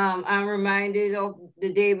 I'm reminded of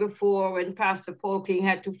the day before when Pastor Paul King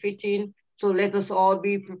had to fit in. So let us all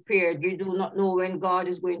be prepared. We do not know when God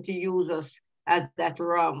is going to use us as that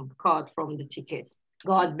ram caught from the ticket.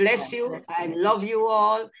 God bless you. I love you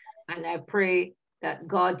all. And I pray that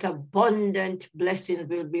God's abundant blessings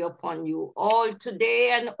will be upon you all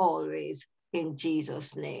today and always, in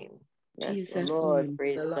Jesus' name. Jesus, Lord,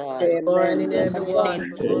 praise God. Good morning,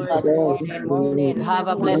 everyone. Good morning. Have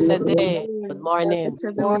a blessed day. Good morning.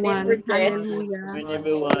 Good morning, hallelujah. Good morning,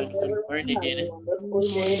 everyone. Good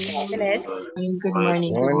morning. Good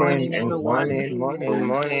morning, everyone.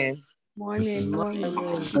 Morning.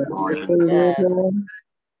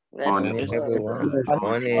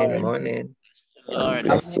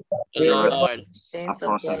 Lord. Lord.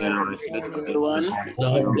 Everyone.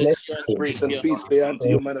 Grace and peace be unto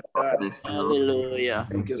you, man of God. Hallelujah.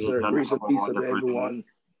 Thank you, sir. Grace and peace to everyone.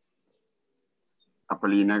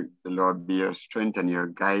 Apollina, the Lord be your strength and your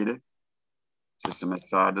guide. Sister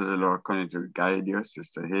Masada, the Lord continue to guide you.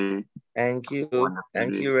 Sister Hay. Thank you.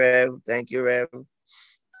 Thank you, Rev. Thank you, Rev.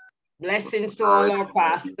 Blessings to all our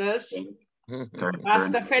pastors.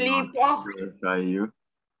 Pastor Filippo.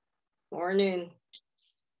 Morning.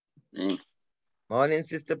 Morning,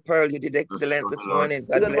 Sister Pearl. You did excellent this morning.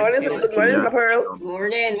 God bless you. Good morning, Pearl.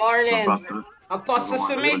 Morning. Apostle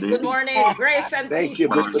Smith, good morning. Grace and Thank peace you.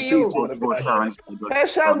 be Grace to and you. peace, woman of God.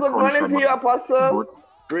 Special good morning to you, Apostle.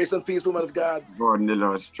 Grace and peace, woman of God. God, the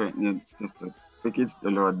Lord strengthen Sister Vicky, the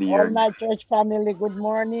Lord be All your my church family, good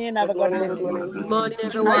morning. Have a God bless you. Good morning,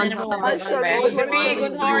 everyone.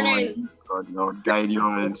 Good morning. God, Lord, guide you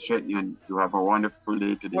and strengthen you, and you have a wonderful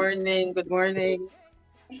day today. Good morning.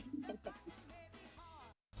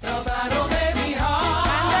 The battle may be hard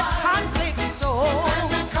and the conflict